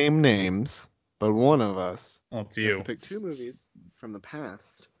gonna name names, but one of us. Oh, it's you. Has to pick 2 movies from the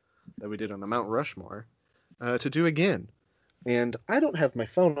past that we did on the Mount Rushmore to do again. And I don't have my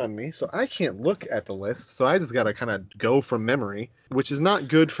phone on me, so I can't look at the list. So I just gotta kind of go from memory, which is not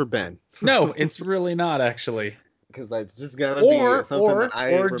good for Ben. No, it's really not actually. Because it's just gotta be something that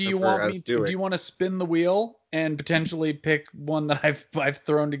I or do you want me? Do you want to spin the wheel and potentially pick one that I've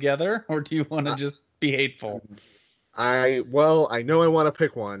thrown together, or do you want to just be hateful? I know I want to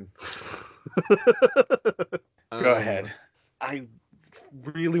pick one. Go ahead. I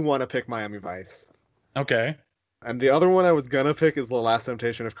really want to pick Miami Vice. Okay. And the other one I was gonna pick is The Last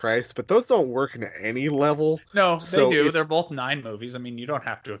Temptation of Christ, but those don't work in any level. No, they do. They're both 9 movies. I mean, you don't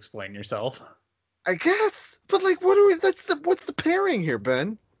have to explain yourself. I guess, but like, what's the pairing here,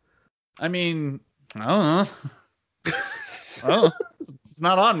 Ben? I mean, I don't know. It's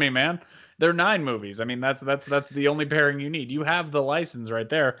not on me, man. They're 9 movies. I mean, that's the only pairing you need. You have the license right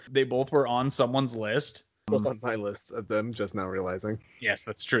there. They both were on someone's list. Both on my list. I'm just now realizing. Yes,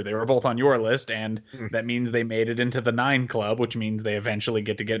 that's true. They were both on your list, and that means they made it into the 9 club, which means they eventually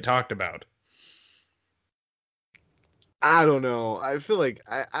get talked about. I don't know. I feel like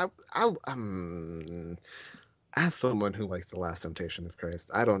as someone who likes The Last Temptation of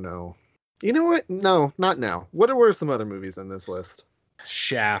Christ, I don't know. You know what? No, not now. What were some other movies on this list?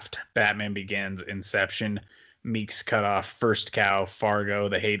 Shaft, Batman Begins, Inception, Meek's Cutoff, First Cow, Fargo,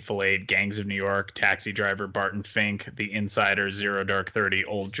 The Hateful Eight, Gangs of New York, Taxi Driver, Barton Fink, The Insider, Zero Dark 30,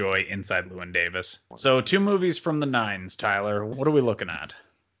 Old Joy, Inside Llewyn Davis. So 2 movies from the 9s, Tyler. What are we looking at?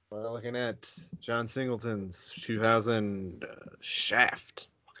 We're looking at John Singleton's 2000 Shaft.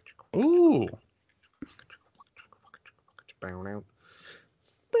 Ooh. The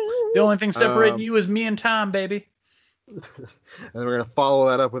only thing separating you is me and Tom, baby. And then we're going to follow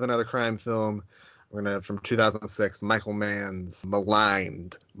that up with another crime film. We're going to, from 2006, Michael Mann's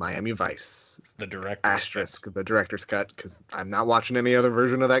Maligned, Miami Vice. The director's asterisk, the director's cut, because I'm not watching any other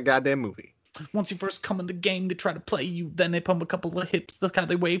version of that goddamn movie. Once you first come in the game, they try to play you, then they pump a couple of hips. Look how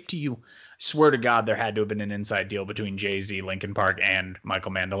they wave to you. I swear to God, there had to have been an inside deal between Jay-Z, Linkin Park, and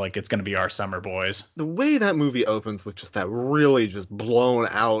Michael Mann. Like, it's going to be our summer, boys. The way that movie opens with just that really just blown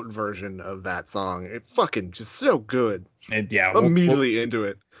out version of that song, it fucking just so good. Immediately into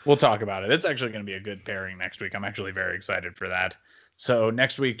it. We'll talk about it. It's actually going to be a good pairing next week. I'm actually very excited for that. So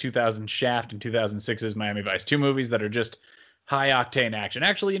next week, 2000 Shaft and 2006's Miami Vice. 2 movies that are just high octane action.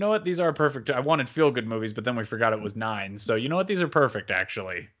 Actually, you know what? These are perfect. I wanted feel good movies, but then we forgot it was 9. So you know what? These are perfect,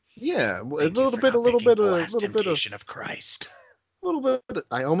 actually. Yeah, a little bit of Christ. A little bit.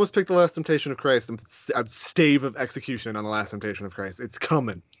 I almost picked The Last Temptation of Christ. I'm stave of execution on The Last Temptation of Christ. It's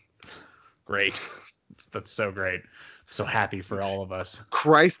coming. Great. That's so great. So happy for all of us.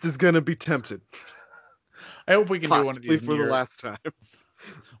 Christ is gonna be tempted. I hope we can do one of Possibly these for the last time.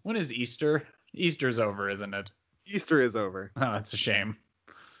 When is Easter? Easter's over, isn't it? Easter is over. Oh, that's a shame.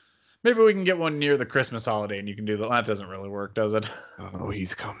 Maybe we can get one near the Christmas holiday, and you can do that. That doesn't really work, does it? Oh,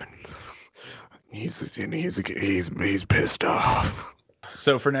 he's coming. He's pissed off.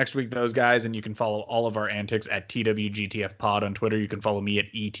 So for next week, those guys, and you can follow all of our antics at TWGTF Pod on Twitter. You can follow me at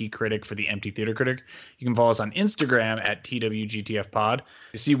ET Critic for the Empty Theater Critic. You can follow us on Instagram at TWGTF Pod.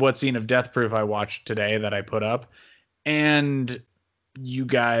 You see what scene of Death Proof I watched today that I put up. And you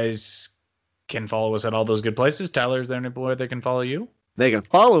guys can follow us at all those good places. Tyler, is there any way they can follow you? They can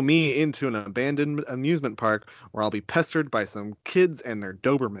follow me into an abandoned amusement park where I'll be pestered by some kids and their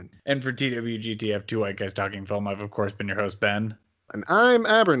Doberman. And for TWGTF, Two White Guys Talking Film, I've, of course, been your host, Ben. And I'm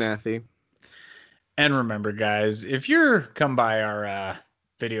Abernathy. And remember, guys, if you're come by our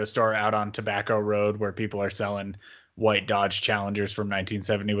video store out on Tobacco Road where people are selling white Dodge Challengers from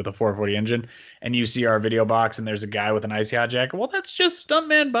 1970 with a 440 engine, and you see our video box and there's a guy with an icy hot jacket, well, that's just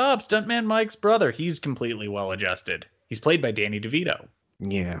Stuntman Bob, Stuntman Mike's brother. He's completely well-adjusted. He's played by Danny DeVito.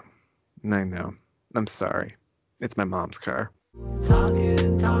 Yeah, I know. I'm sorry. It's my mom's car.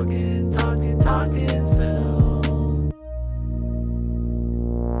 Talking film.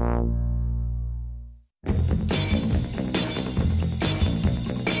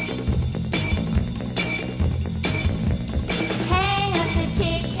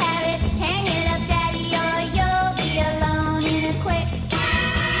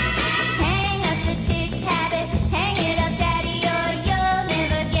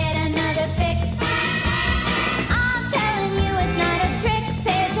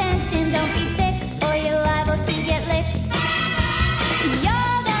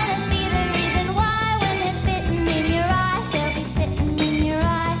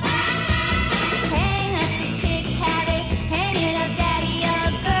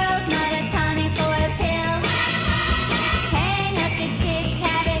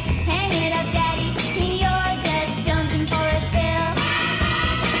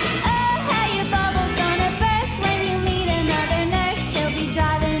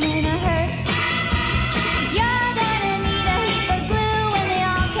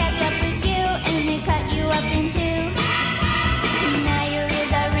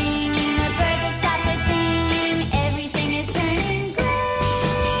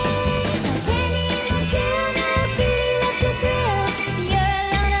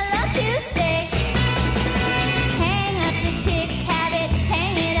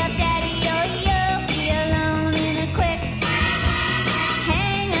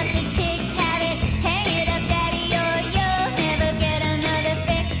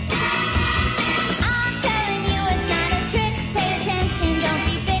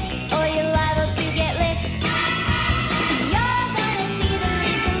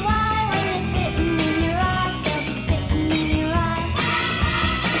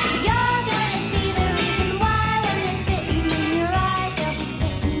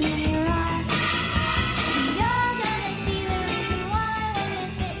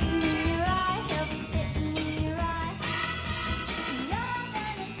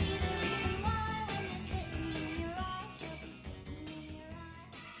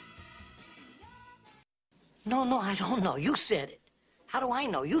 No, I don't know. You said it. How do I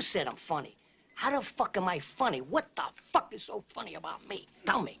know? You said I'm funny. How the fuck am I funny? What the fuck is so funny about me?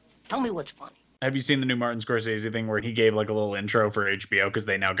 Tell me. Tell me what's funny. Have you seen the new Martin Scorsese thing where he gave like a little intro for HBO because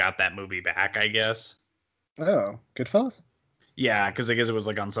they now got that movie back, I guess? Oh, Goodfellas? Yeah, because I guess it was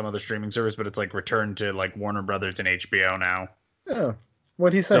like on some other streaming service, but it's like returned to like Warner Brothers and HBO now. Oh,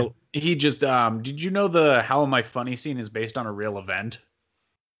 what'd he say? So he just, did you know the How Am I Funny scene is based on a real event?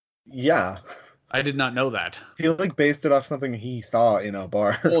 Yeah. I did not know that. He like based it off something he saw in a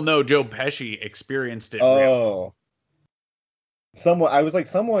bar. Well, no, Joe Pesci experienced it. Oh.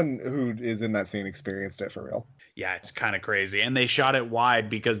 Someone who is in that scene experienced it for real. Yeah, it's kind of crazy. And they shot it wide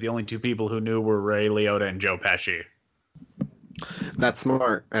because the only two people who knew were Ray Liotta and Joe Pesci. That's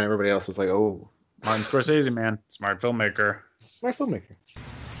smart. And everybody else was like, oh. Martin Scorsese, man. Smart filmmaker. Smart filmmaker.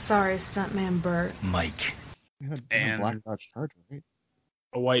 Sorry, stuntman Bert. Mike. And a black Dodge Charger, right?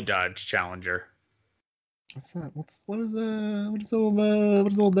 A white Dodge Challenger. What's that? What is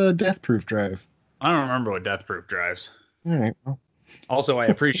old Death Proof drive? I don't remember what Death Proof drives. All right. Well. Also, I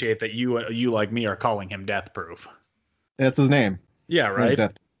appreciate that you like me are calling him Death Proof. That's his name. Yeah, right.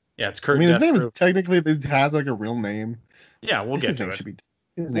 Yeah, it's Kurt. I mean, his name Proof. is technically has like a real name. Yeah, we'll get to it.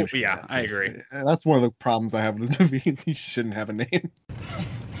 His name should be yeah, I agree. That's one of the problems I have with this movie. He shouldn't have a name.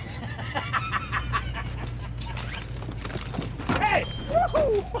 Hey!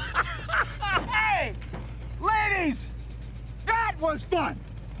 Hey! Hey! Ladies! That was fun!